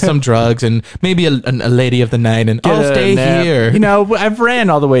 some drugs and maybe a lady of the night and I'll stay here. I've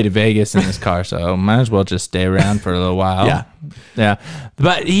ran all the way to Vegas in this car, so might as well just stay around for a little while. Yeah.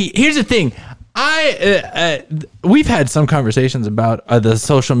 But here's the thing. We've had some conversations about the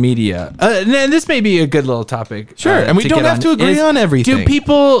social media, and this may be a good little topic. Sure, and we don't have to agree on everything.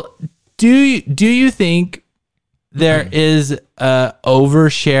 Do you think there is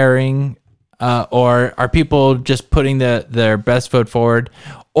oversharing, or are people just putting their best foot forward,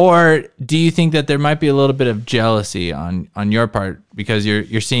 or do you think that there might be a little bit of jealousy on your part because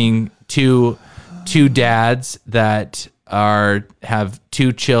you're seeing two dads that have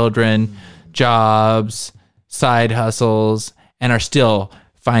 2 children, jobs, side hustles, and are still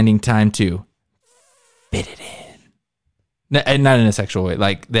finding time to fit it in. And not in a sexual way,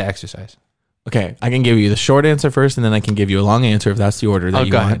 like the exercise. Okay, I can give you the short answer first, and then I can give you a long answer if that's the order that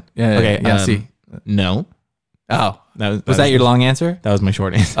you want. Yeah, okay. Yeah, see. No. Oh, was that your long answer? That was my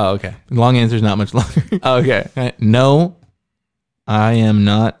short answer. Oh, okay. Long answer is not much longer. Oh, okay. No, I am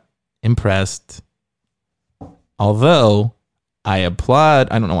not impressed. Although I applaud.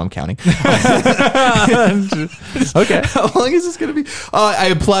 I don't know why I'm counting. Okay. How long is this going to be? I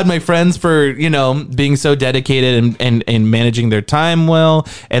applaud my friends for, being so dedicated and managing their time well.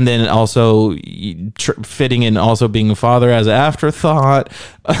 And then also fitting in also being a father as an afterthought.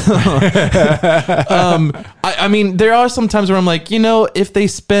 I mean, there are some times where I'm like, if they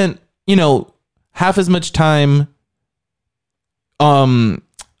spent, half as much time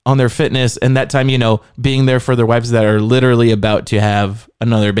on their fitness and that time, being there for their wives that are literally about to have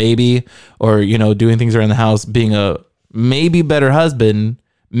another baby or, doing things around the house, being a maybe better husband,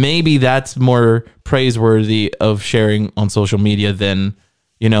 maybe that's more praiseworthy of sharing on social media than,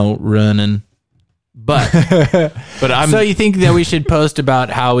 running. But So you think that we should post about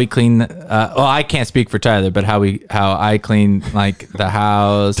how we clean? I can't speak for Tyler, but how I clean like the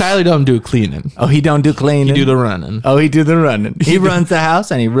house. Tyler don't do cleaning. Oh, he don't do cleaning. He do the running. Oh, he do the running. He runs the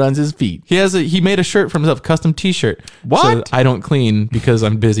house and he runs his feet. He made a shirt for himself, custom T-shirt. What? So I don't clean because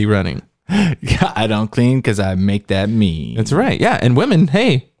I'm busy running. Yeah, I don't clean because I make that me. That's right. Yeah, and women,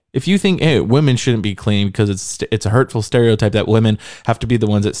 hey. If you think women shouldn't be cleaning because it's a hurtful stereotype that women have to be the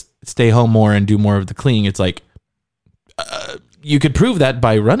ones that stay home more and do more of the cleaning, it's like you could prove that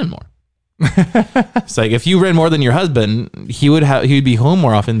by running more. It's like if you ran more than your husband, he would be home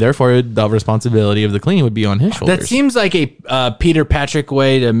more often. Therefore, the responsibility of the cleaning would be on his shoulders. That seems like a Peter Patrick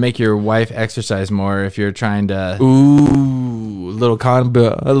way to make your wife exercise more. If you're trying to,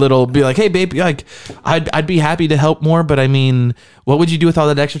 be like, hey babe, like I'd be happy to help more, but I mean, what would you do with all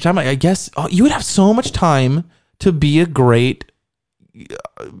that extra time? I guess you would have so much time to be a great.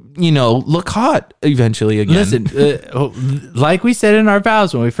 Look hot eventually again. Listen, like we said in our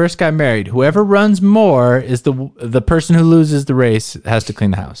vows when we first got married, whoever runs more is the person who loses the race has to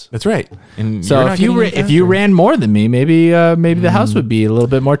clean the house. That's right. And so if you ran more than me, maybe the house would be a little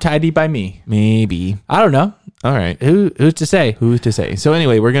bit more tidy by me. Maybe. I don't know. All right. Who's to say? Who's to say? So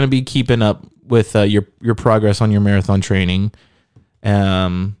anyway, we're gonna be keeping up with your progress on your marathon training,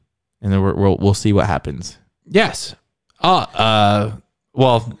 and then we'll see what happens. Yes.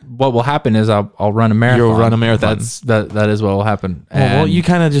 Well, what will happen is I'll run a marathon. You'll run a marathon. That is what will happen. Well, you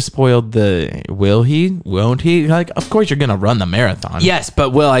kind of just spoiled the will he, won't he? Like, of course you're going to run the marathon. Yes,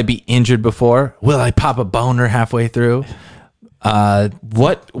 but will I be injured before? Will I pop a boner halfway through?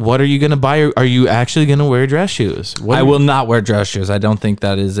 What are you going to buy? Are you actually going to wear dress shoes? I will not wear dress shoes. I don't think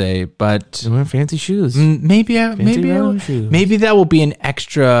that is but wear fancy shoes. Maybe that will be an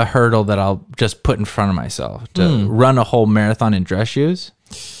extra hurdle that I'll just put in front of myself to run a whole marathon in dress shoes.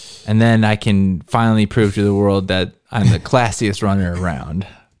 And then I can finally prove to the world that I'm the classiest runner around.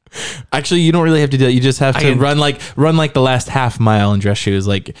 Actually, you don't really have to do that. You just have to run like the last half mile in dress shoes.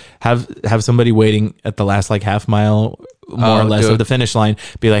 Like have somebody waiting at the last like half mile, more or less of the finish line.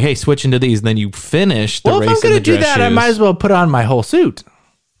 Be like, hey, switch into these. And then you finish the race. Well, if I'm going to do that, I might as well put on my whole suit.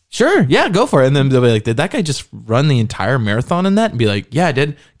 Sure, yeah, go for it. And then they'll be like, did that guy just run the entire marathon in that? And be like, yeah, I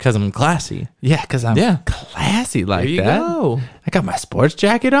did, because I'm classy. Yeah, because I'm classy like there you that. Go. I got my sports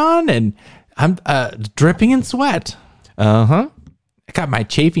jacket on, and I'm dripping in sweat. Uh-huh. I got my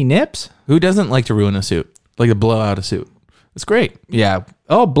chafy nips. Who doesn't like to ruin a suit? Like to blow out a suit. It's great. Yeah.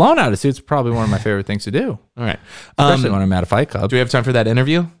 Oh, blown out a suit's probably one of my favorite things to do. All right. Especially when I'm at a fight club. Do we have time for that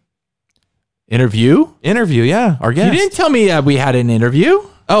interview? Interview, yeah. Our guest. You didn't tell me we had an interview.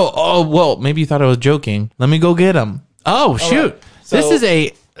 Oh, well, maybe you thought I was joking. Let me go get him. Oh, shoot. Right. So, this is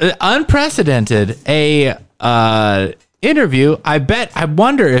a unprecedented interview. I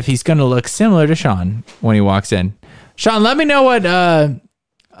wonder if he's going to look similar to Sean when he walks in. Sean, let me know what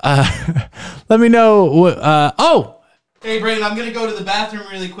hey, Brandon, I'm going to go to the bathroom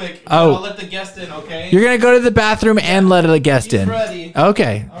really quick. Oh. I'll let the guest in, okay? You're going to go to the bathroom and let a guest in. Ready.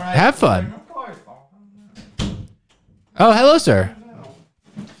 Okay. All right. Have fun. Oh, hello, sir.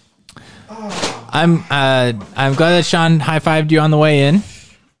 I'm glad that Sean high-fived you on the way in.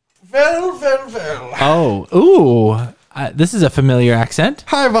 Well. Oh, this is a familiar accent.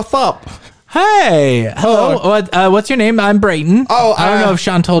 Hi, what's up? Hey, hello. What's your name? I'm Brayton. Oh, I don't know if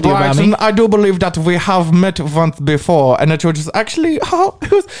Sean told you about me. I do believe that we have met once before, and it was actually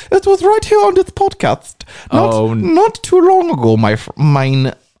it was right here on this podcast. Not too long ago,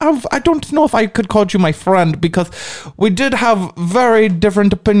 mine. I don't know if I could call you my friend, because we did have very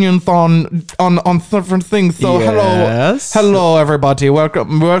different opinions on different things. So yes. hello everybody.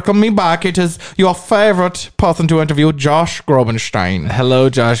 Welcome me back. It is your favorite person to interview, Josh Grobenstein.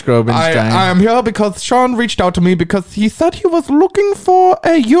 Hello, Josh Grobenstein. I am here because Sean reached out to me because he said he was looking for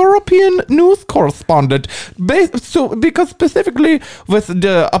a European news correspondent, because specifically with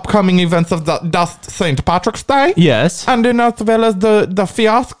the upcoming events of the St. Patrick's Day. Yes. And then as well as the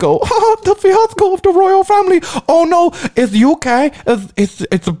fiasco fiasco. The fiasco of the royal family. Oh no, is UK,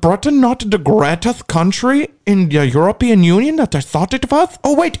 is Britain not the greatest country in the European Union that I thought it was?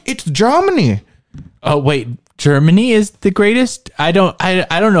 Oh wait, it's Germany. Oh wait, Germany is the greatest? I don't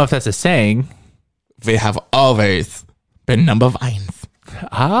know if that's a saying. We have always been number 1.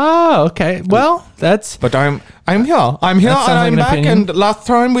 Ah, okay. Well, that's... But I'm here. I'm here and I'm back. Opinion. And last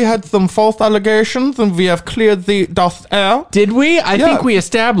time we had some false allegations and we have cleared the dust air. Did we? I think we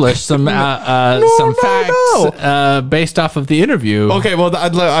established some facts based off of the interview. Okay,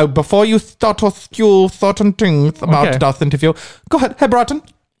 well, before you start to spew certain things about Dust's interview, go ahead. Hey, Broughton.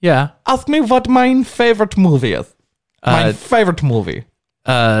 Yeah? Ask me what my favorite movie is. My favorite movie.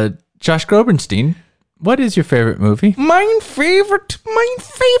 Josh Grobenstein. What is your favorite movie? My favorite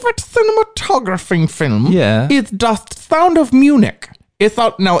cinematography film is The Sound of Munich. It's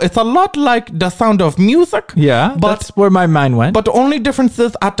a lot like The Sound of Music. Yeah, but that's where my mind went. But the only difference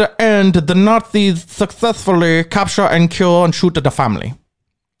is at the end, the Nazis successfully capture and kill and shoot the family.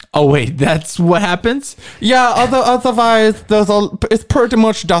 Oh wait, that's what happens? Yeah, otherwise it's pretty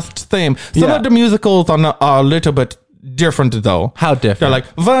much just the same. Some of the musicals are a little bit different though. How different? They're like,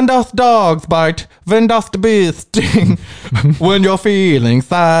 when does dogs bite? When does the bee sting? When you're feeling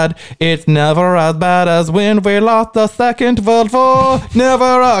sad, it's never as bad as when we lost the Second World War.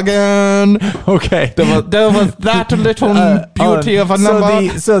 Never again. Okay. There was that little beauty of a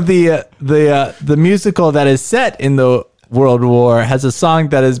number. So the musical that is set in the World War has a song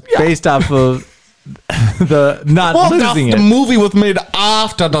that is based off of losing it. The movie was made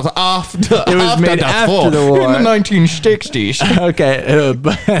after the war in the 1960s.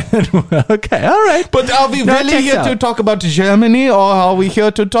 Okay, all right. But are we really here to talk about Germany, or are we here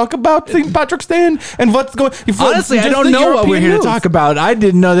to talk about St. Patrick's Day and what's going? Honestly, I don't know what we're here to talk about. I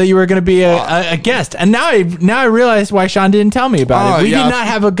didn't know that you were going to be a guest, and now I realize why Sean didn't tell me about it. We did not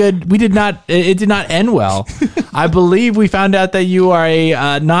have a good. We did not. It did not end well. I believe we found out that you are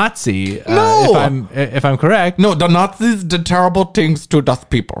a Nazi. No. If I'm correct. No, the Nazis did terrible things to those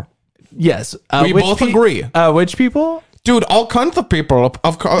people. Yes. We both agree. Which people? Dude, all kinds of people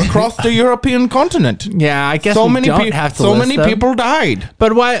across the European continent. Yeah, I guess have to so many people died.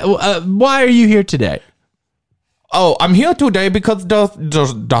 But why are you here today? Oh, I'm here today because the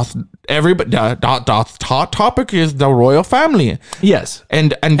topic is the royal family. Yes.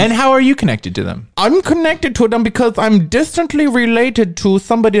 And how are you connected to them? I'm connected to them because I'm distantly related to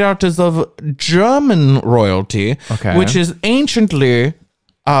somebody that is of German royalty, which is anciently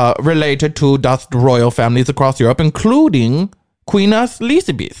related to the royal families across Europe, including Queen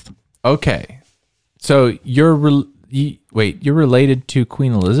Elizabeth. Okay. So you're related to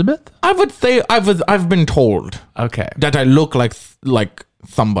Queen Elizabeth? I would say I've been told that I look like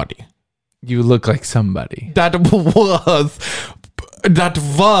somebody. You look like somebody. That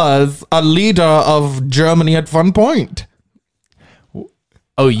was a leader of Germany at one point.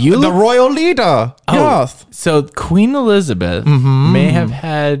 Oh, the royal leader. Oh, yes. So Queen Elizabeth may have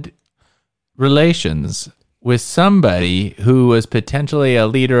had relations with somebody who was potentially a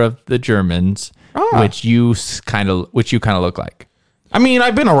leader of the Germans. Which you kind of look like. I mean,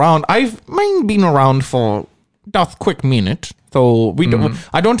 I've been around. I've been around for just a quick minute. So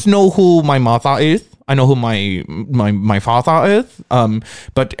I don't know who my mother is. I know who my father is.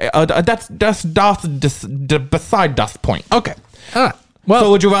 But that's beside that point. Okay. Well,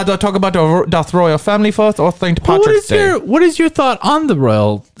 so would you rather talk about the royal family first or St. Patrick's Day? What is your thought on the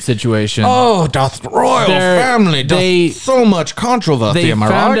royal situation? Oh, the royal family. There's so much controversy, am I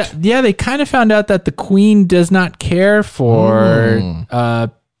right? They kind of found out that the Queen does not care for,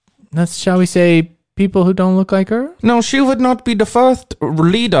 shall we say, people who don't look like her? No, she would not be the first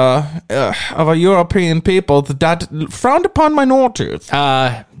leader of a European people that frowned upon minorities.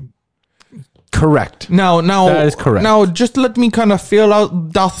 Correct. Now that is correct. Now, just let me kind of fill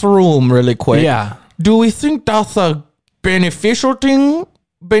out that room really quick. Yeah. Do we think that's a beneficial thing,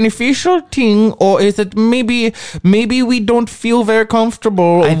 or is it maybe we don't feel very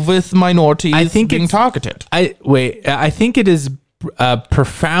comfortable with minorities being targeted? I think it is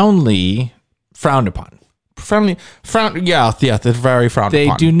profoundly frowned upon. Yes, it's very frowned upon.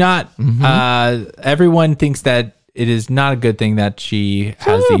 They do not. Everyone thinks that it is not a good thing that she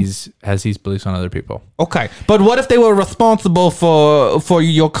has these beliefs on other people. Okay, but what if they were responsible for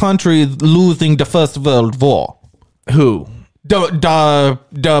your country losing the First World War? Who?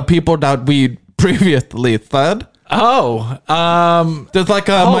 The people that we previously said. Oh, there's like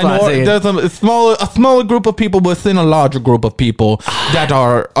there's a smaller group of people within a larger group of people that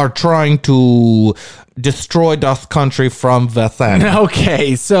are trying to destroy das country from within.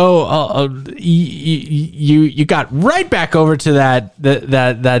 Okay, so you got right back over to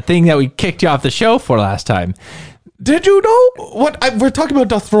that thing that we kicked you off the show for last time. Did you know we're talking about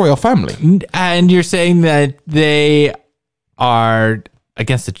das royal family? And you're saying that they are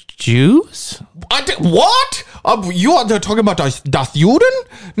against the Jews? What? You are talking about das Juden?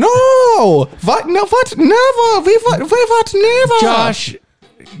 No. What? No, what? Never. We what? Never. Josh.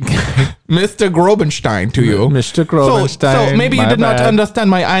 Mr. Grobenstein to you. Mr. Grobenstein. So maybe you did not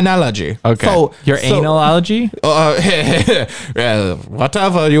understand my analogy. Okay. Your analology?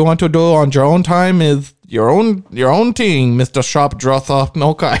 Whatever you want to do on your own time is your own thing, Mr. Sharpdresser.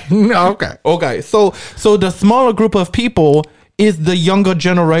 Okay. So the smaller group of people is the younger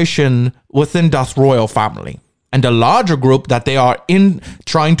generation within das royal family. And the larger group that they are in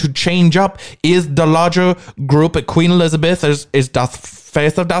trying to change up is the larger group. Queen Elizabeth is das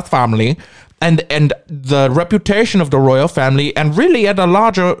face of das family. And the reputation of the royal family, and really at a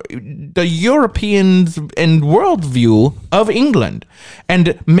larger, the Europeans and world view of England. And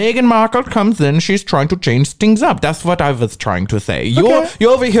Meghan Markle comes in, she's trying to change things up. That's what I was trying to say. You're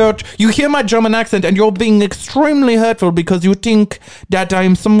over here, you hear my German accent, and you're being extremely hurtful because you think that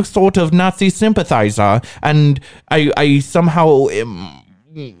I'm some sort of Nazi sympathizer, and I somehow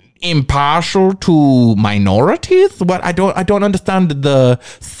impartial to minorities. What I don't understand the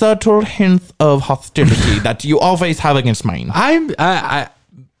subtle hints of hostility that you always have against mine.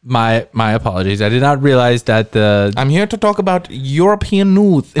 My apologies. I did not realize that I'm here to talk about European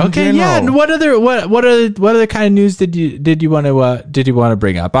news. Okay, yeah. And what other kind of news did you want to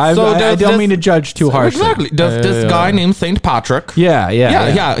bring up? I don't mean to judge too harshly. Exactly. This guy named Saint Patrick. Yeah.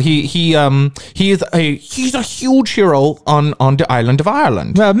 He's a huge hero on the island of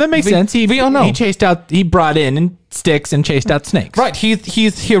Ireland. Well, that makes sense. He brought in sticks and chased out snakes. Right.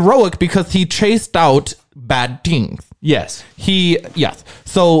 He's heroic because he chased out bad things. Yes.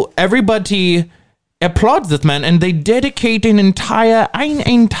 So everybody applauds this man, and they dedicate an entire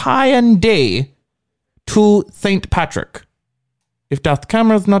day to Saint Patrick. If that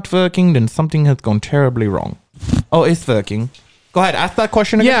camera's not working, then something has gone terribly wrong. Oh, it's working. Go ahead, ask that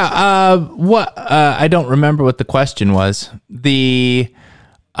question again. Yeah. What? I don't remember what the question was.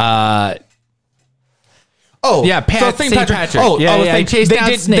 Oh, yeah, St. Patrick. They chased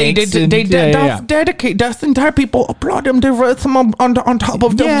out snakes. Dedicate. That's entire people applaud him. They wrote some on top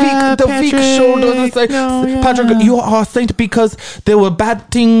of the weak shoulders and say, Patrick, you are a saint because there were bad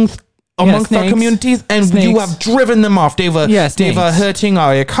things amongst our communities, and you have driven them off. They were hurting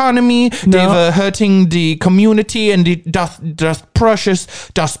our economy. They were hurting the community and the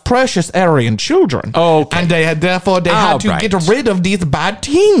precious Aryan children. Okay. And they had to get rid of these bad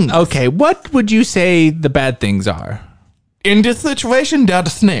things. Okay, what would you say the bad things are? In this situation, they're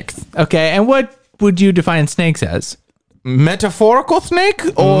the snakes. Okay, and what would you define snakes as? Metaphorical snake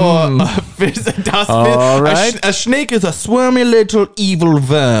or a snake is a swarmy little evil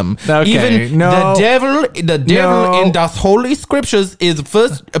worm. Okay, even the devil in das holy scriptures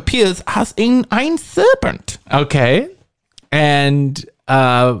appears as ein serpent. Okay, and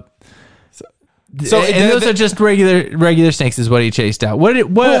those are just regular snakes, is what he chased out. We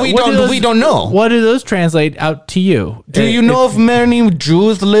don't know. What do those translate out to you? Do you know of many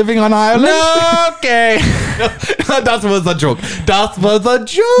Jews living on Ireland? No, okay. That was a joke. No,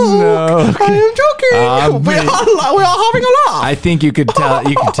 okay. I am joking. We are having a laugh. I think you could tell.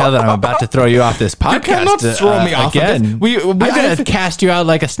 You can tell that I'm about to throw you off this podcast. You cannot throw me off again. Of this. I'm gonna cast you out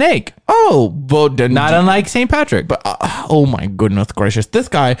like a snake. Oh, but then not unlike St. Patrick. But oh my goodness gracious, this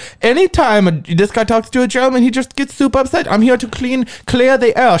guy. Anytime this guy talks to a German, he just gets super upset. I'm here to clear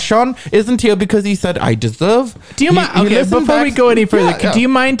the air. Sean isn't here because he said I deserve. Do you mind? Okay, before we go any further, do you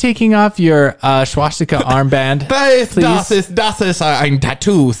mind taking off your swastika armband? Das ist ein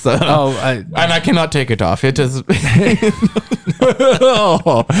Tattoo, sir. And I cannot take it off. It is.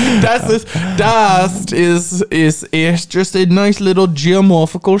 Das is just a nice little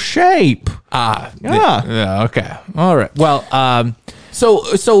geomorphical shape. Yeah. Okay. All right. Well,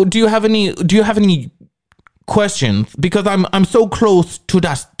 So do you have any questions? Because I'm so close to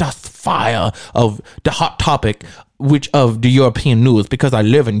that fire of the hot topic, which of the European news, because I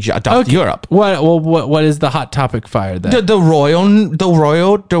live in Europe. What is the hot topic fire then? The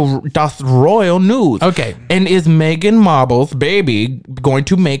royal news. Okay. And is Meghan Markle's baby going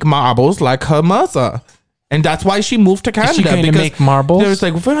to make marbles like her mother? And that's why she moved to Canada. Is she going to make marbles? There's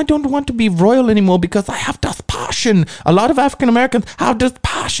like, well, I don't want to be royal anymore because I have this passion. A lot of African Americans have this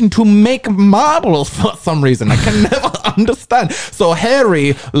passion to make marbles for some reason. I can never understand. So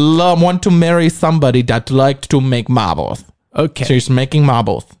Harry want to marry somebody that liked to make marbles. Okay. So she's making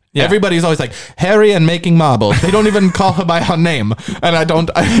marbles. Yeah. Everybody's always like, Harry and making marbles. They don't even call her by her name. And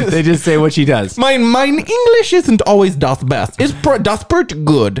they just say what she does. Mine English isn't always das best. It's that's pretty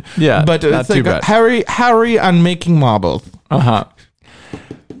good. Yeah. But it's like Harry and making marbles. Uh-huh.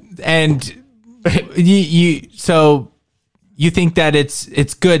 And so you think that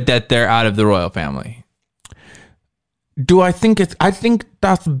it's good that they're out of the royal family? I think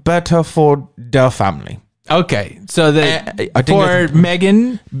that's better for their family. Okay, so for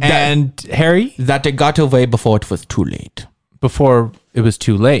Meghan and Harry, that they got away before it was too late. Before it was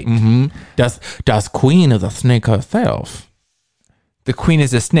too late. Mm-hmm. Das Queen is a snake herself. The Queen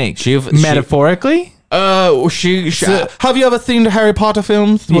is a snake. Metaphorically. Have you ever seen the Harry Potter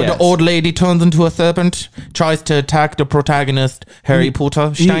films where the old lady turns into a serpent, tries to attack the protagonist, Harry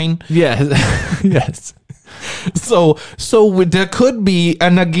Potter Stein? Yes. Yes. So there could be a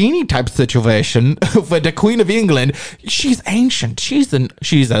Nagini type situation where the Queen of England, she's ancient. She's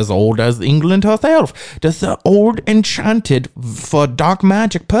as old as England herself. There's an old enchanted for dark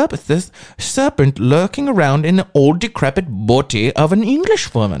magic purposes serpent lurking around in the old decrepit body of an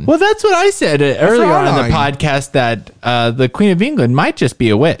English woman. Well, that's what I said earlier on the podcast, that the Queen of England might just be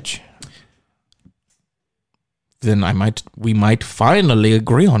a witch. Then we might finally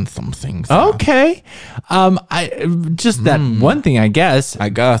agree on some things. Okay. That one thing, I guess.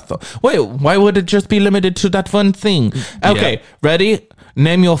 Wait, why would it just be limited to that one thing? Okay, ready?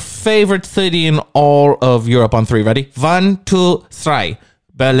 Name your favorite city in all of Europe on 3. Ready? 1, 2, 3.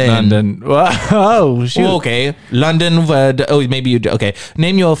 Berlin. London. Oh, shoot. Okay. London. Maybe you do. Okay.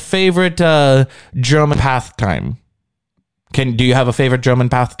 Name your favorite German pastime. Do you have a favorite German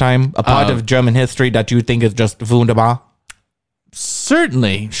pastime? A part of German history that you think is just wunderbar?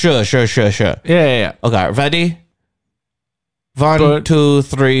 Certainly. Sure. Yeah. Okay, ready? 1, 2,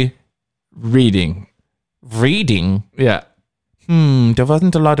 3. Reading? Yeah. There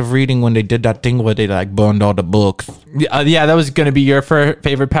wasn't a lot of reading when they did that thing where they burned all the books. Yeah, that was going to be your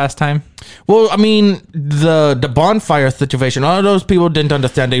favorite pastime? Well, I mean, the bonfire situation, all of those people didn't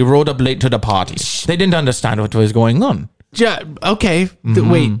understand. They rode up late to the party. They didn't understand what was going on. Yeah, okay.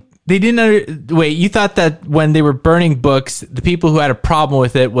 Wait, they didn't wait, you thought that when they were burning books, the people who had a problem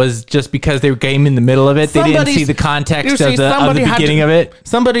with it was just because they came in the middle of it? They didn't see the context of the beginning of it?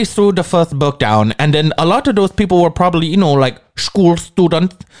 Somebody threw the first book down, and then a lot of those people were probably, school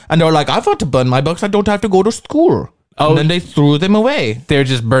students, and they were like, I want to burn my books, I don't have to go to school. And then they threw them away. They're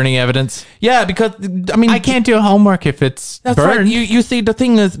just burning evidence? Yeah, because, I can't do homework if it's burned. Right. You see, the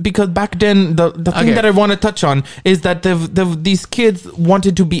thing is, because back then, the thing that I want to touch on is that these kids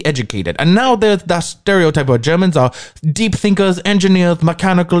wanted to be educated. And now there's that stereotype where Germans are deep thinkers, engineers,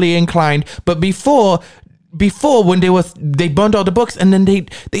 mechanically inclined. But before when they burned all the books, and then they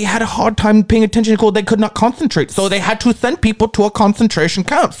had a hard time paying attention because they could not concentrate, so they had to send people to a concentration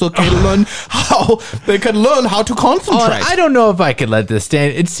camp so they could learn how to concentrate. I don't know if I could let this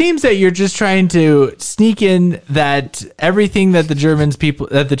stand. It seems that you're just trying to sneak in that everything that the German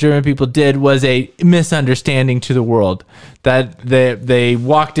people did was a misunderstanding to the world, that they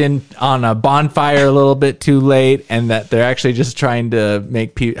walked in on a bonfire a little bit too late, and that they're actually just trying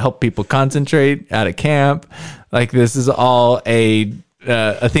to help people concentrate at a camp. Like, this is all a thing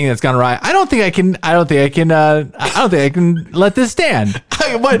that's gone awry. I don't think I can let this stand.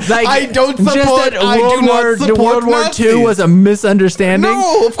 I don't support. World War II was a misunderstanding.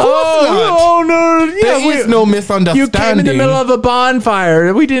 No, of course not. Oh no! Yeah, there is no misunderstanding. You came in the middle of a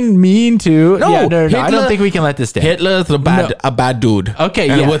bonfire. We didn't mean to. No, Hitler, I don't think we can let this stand. Hitler's a bad dude. Okay,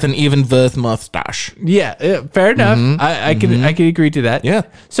 and with an even worse mustache. Yeah, fair enough. Mm-hmm. I can agree to that. Yeah.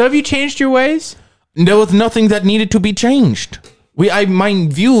 So have you changed your ways? There was nothing that needed to be changed. My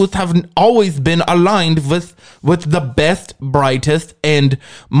views have always been aligned with the best, brightest, and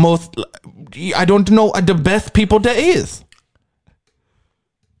most, the best people there is.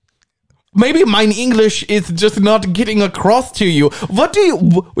 Maybe my English is just not getting across to you. What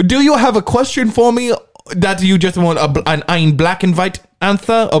do you have a question for me that you just want an black and white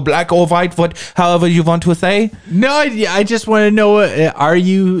answer, or black or white, however you want to say? No, I just want to know, are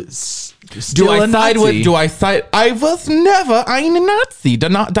you still a Nazi? I was never a Nazi.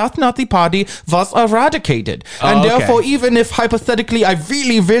 That Nazi party was eradicated. And therefore, even if hypothetically I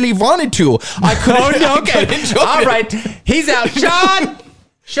really, really wanted to, I couldn't. All right. He's out.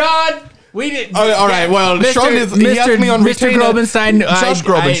 Sean! We didn't. All right. Well, Sean is. He asked me on Mr. Grobenstein. Josh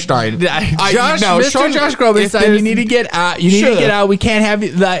Grobenstein. Josh Grobenstein. You need to get out. You need to get out. We can't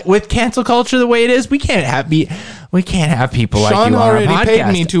have with cancel culture the way it is. We can't We can't have people like Sean you on our already podcast.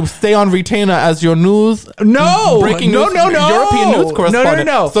 paid me to stay on retainer as your news. Breaking news, European news correspondent.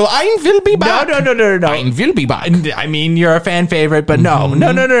 No. So I will be back. No. I will be back. I mean, you're a fan favorite, but no.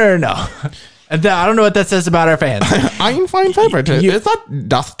 I don't know what that says about our fans. I'm fan favorite. Is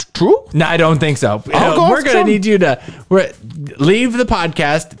that's true? No, I don't think so. We're going to need you to leave the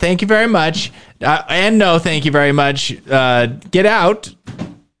podcast. Thank you very much. And no, thank you very much. Get out.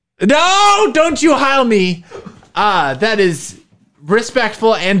 No, don't you heil me. That is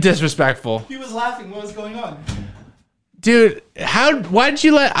respectful and disrespectful. He was laughing. What was going on? Dude, why did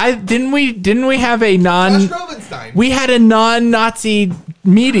you didn't we have a we had a non-Nazi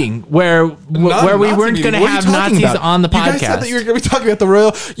meeting where we weren't going to have Nazis on the podcast. You guys said that you were going to be talking about the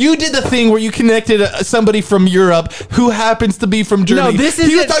royal. You did the thing where you connected somebody from Europe who happens to be from Germany. No, this is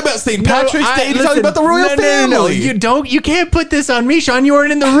he was talking about St. Patrick's Day. He's talking about the royal family. No. You can't put this on me, Sean. You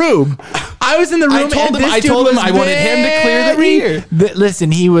weren't in the room. I was in the room. I told him I wanted him to clear the ear.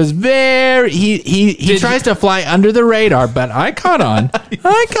 Listen, he was very. He tries to fly under the radar, but I caught on.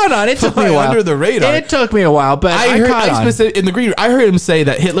 It took me a while. Under the radar. It took me a while, but I caught on. In the green, I heard him say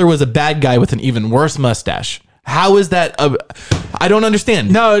that Hitler was a bad guy with an even worse mustache. How is that? I don't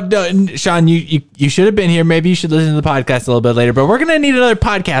understand. No, Sean, you should have been here. Maybe you should listen to the podcast a little bit later. But we're gonna need another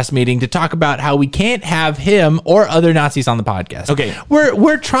podcast meeting to talk about how we can't have him or other Nazis on the podcast. Okay,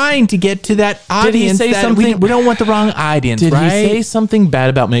 we're trying to get to that audience. Did he say something? We don't want the wrong audience. Did right? he say something bad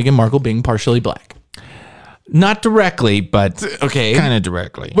about Meghan Markle being partially black? Not directly, but okay, kind of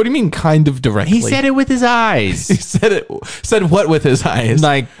directly. What do you mean, kind of directly? He said it with his eyes. He said what with his eyes?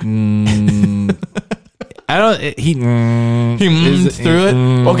 Like, I don't. He through it.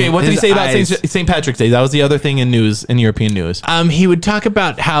 Okay, what did he say about St. Patrick's Day? That was the other thing in European news. He would talk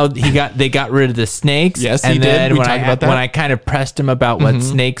about how they got rid of the snakes. Yes, and he then did. When I kind of pressed him about what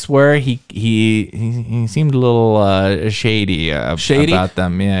snakes were, he seemed a little shady about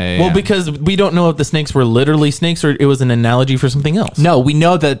them. Yeah. Well, because we don't know if the snakes were literally snakes or it was an analogy for something else. No, we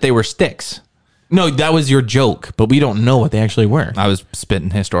know that they were sticks. No, that was your joke, but we don't know what they actually were. I was spitting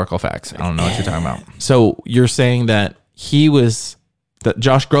historical facts. I don't know what you're talking about. So you're saying that that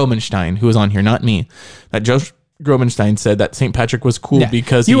Josh Gromenstein, who was on here, not me, that Josh Gromenstein said that St. Patrick was cool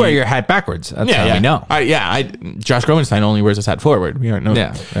because you wear your hat backwards. That's how we know. Josh Gromenstein only wears his hat forward. We don't know.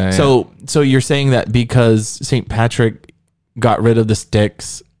 Yeah. So you're saying that because St. Patrick got rid of the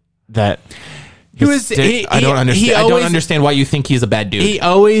sticks, that I don't understand. I don't understand why you think he's a bad dude. He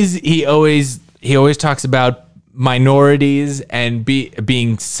always talks about minorities and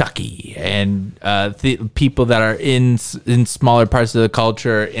being sucky and people that are in smaller parts of the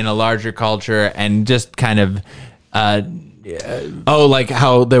culture in a larger culture and just kind of like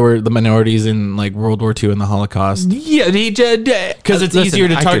how there were the minorities in like World War II and the Holocaust. Yeah, because it's easier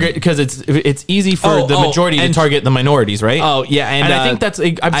to target because it's easy for the majority to target the minorities, right? Oh yeah, and I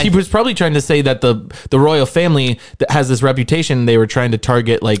think he was probably trying to say that the royal family that has this reputation, they were trying to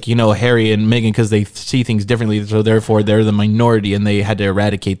target Harry and Meghan because they see things differently, so therefore they're the minority and they had to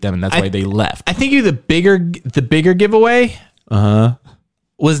eradicate them, and that's why they left. I think the bigger giveaway.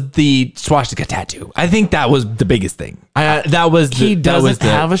 Was the swastika tattoo. I think that was the biggest thing. He doesn't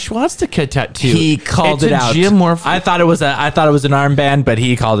have a swastika tattoo. He called it out. I thought it was an armband, but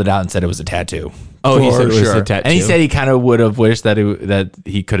he called it out and said it was a tattoo. Oh, he said it was a tattoo. And he said he kind of would have wished that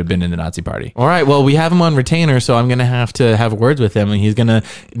he could have been in the Nazi party. All right, well, we have him on retainer, so I'm going to have words with him, and he's going to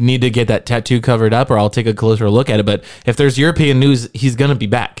need to get that tattoo covered up, or I'll take a closer look at it. But if there's European news, he's going to be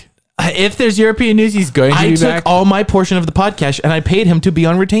back. If there's European news, he's going to be back. I took all my portion of the podcast and I paid him to be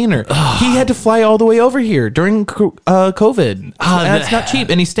on retainer. He had to fly all the way over here during COVID. That's not cheap.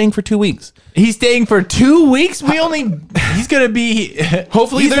 And he's staying for 2 weeks. He's staying for 2 weeks? He's going to be...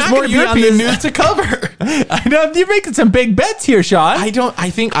 Hopefully there's more European news to cover. I know. You're making some big bets here, Sean.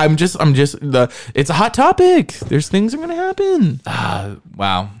 It's a hot topic. There's things that are going to happen.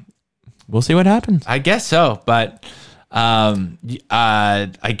 Wow. We'll see what happens. I guess so, but...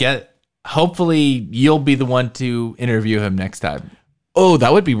 hopefully you'll be the one to interview him next time. Oh,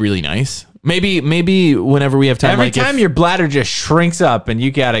 that would be really nice. Maybe whenever we have time. Every time your bladder just shrinks up and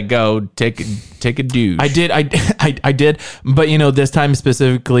you gotta go take a douche. I did. But this time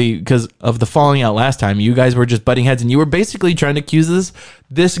specifically because of the falling out last time, you guys were just butting heads and you were basically trying to accuse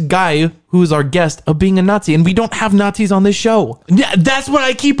this guy who's our guest of being a Nazi, and we don't have Nazis on this show. Yeah, that's what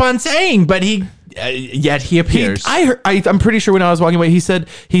I keep on saying. But yet he appears. I'm pretty sure when I was walking away, he said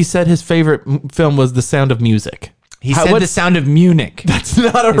his favorite film was The Sound of Music. He said The Sound of Munich. That's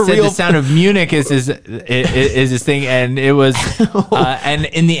not a real. The Sound of Munich is his thing, and it was, and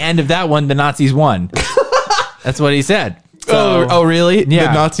in the end of that one, the Nazis won. That's what he said. So, oh, really? Yeah.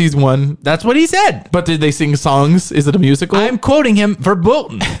 The Nazis won. That's what he said. But did they sing songs? Is it a musical? I'm quoting him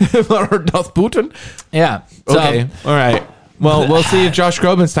verboten. Putin? Yeah. So, Okay. All right. Well, we'll see if Josh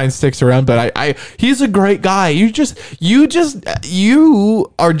Grobenstein sticks around, but he's a great guy. You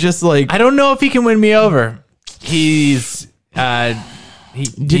are just like, I don't know if he can win me over. He's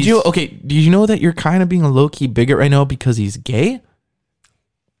did you know that you're kind of being a low-key bigot right now because he's gay?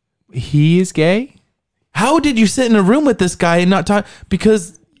 He is gay? How did you sit in a room with this guy and not talk?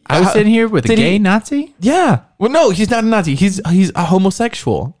 Because I was sitting here with a gay Nazi? Yeah. Well, no, he's not a Nazi. He's a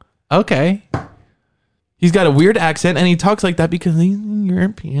homosexual. Okay. He's got a weird accent and he talks like that because he's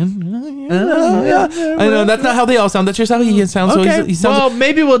European. I know that's not how they all sound. That's just how he sounds. Okay. So he sounds. Well,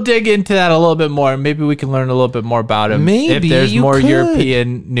 maybe we'll dig into that a little bit more. Maybe we can learn a little bit more about him. Maybe if there's you more could.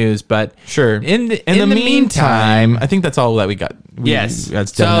 European news. But Sure. In the meantime, I think that's all that we got. Yes.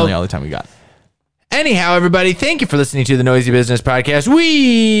 That's definitely all the time we got. anyhow, everybody, thank you for listening to the Noisy Business Podcast.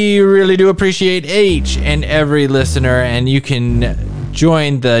 We really do appreciate each and every listener, and you can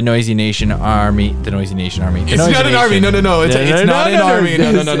join the Noisy Nation Army. The Noisy Nation Army. It's not an army. No. It's not an army.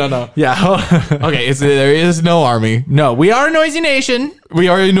 No. Yeah. Okay, there is no army. No, we are a Noisy Nation. We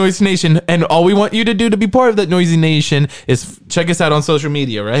are a Noisy Nation, and all we want you to do to be part of that Noisy Nation is check us out on social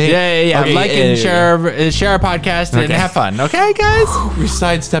media, right? Yeah. Okay, like and share our podcast and have fun. Okay, guys? We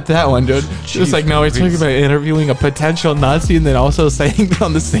sidestepped that one, dude. Just like, no, we're talking about interviewing a potential Nazi and then also saying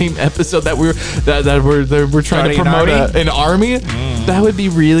on the same episode that we're trying to promote an army. That would be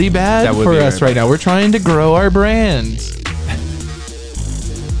really bad for us right now. We're trying to grow our brand.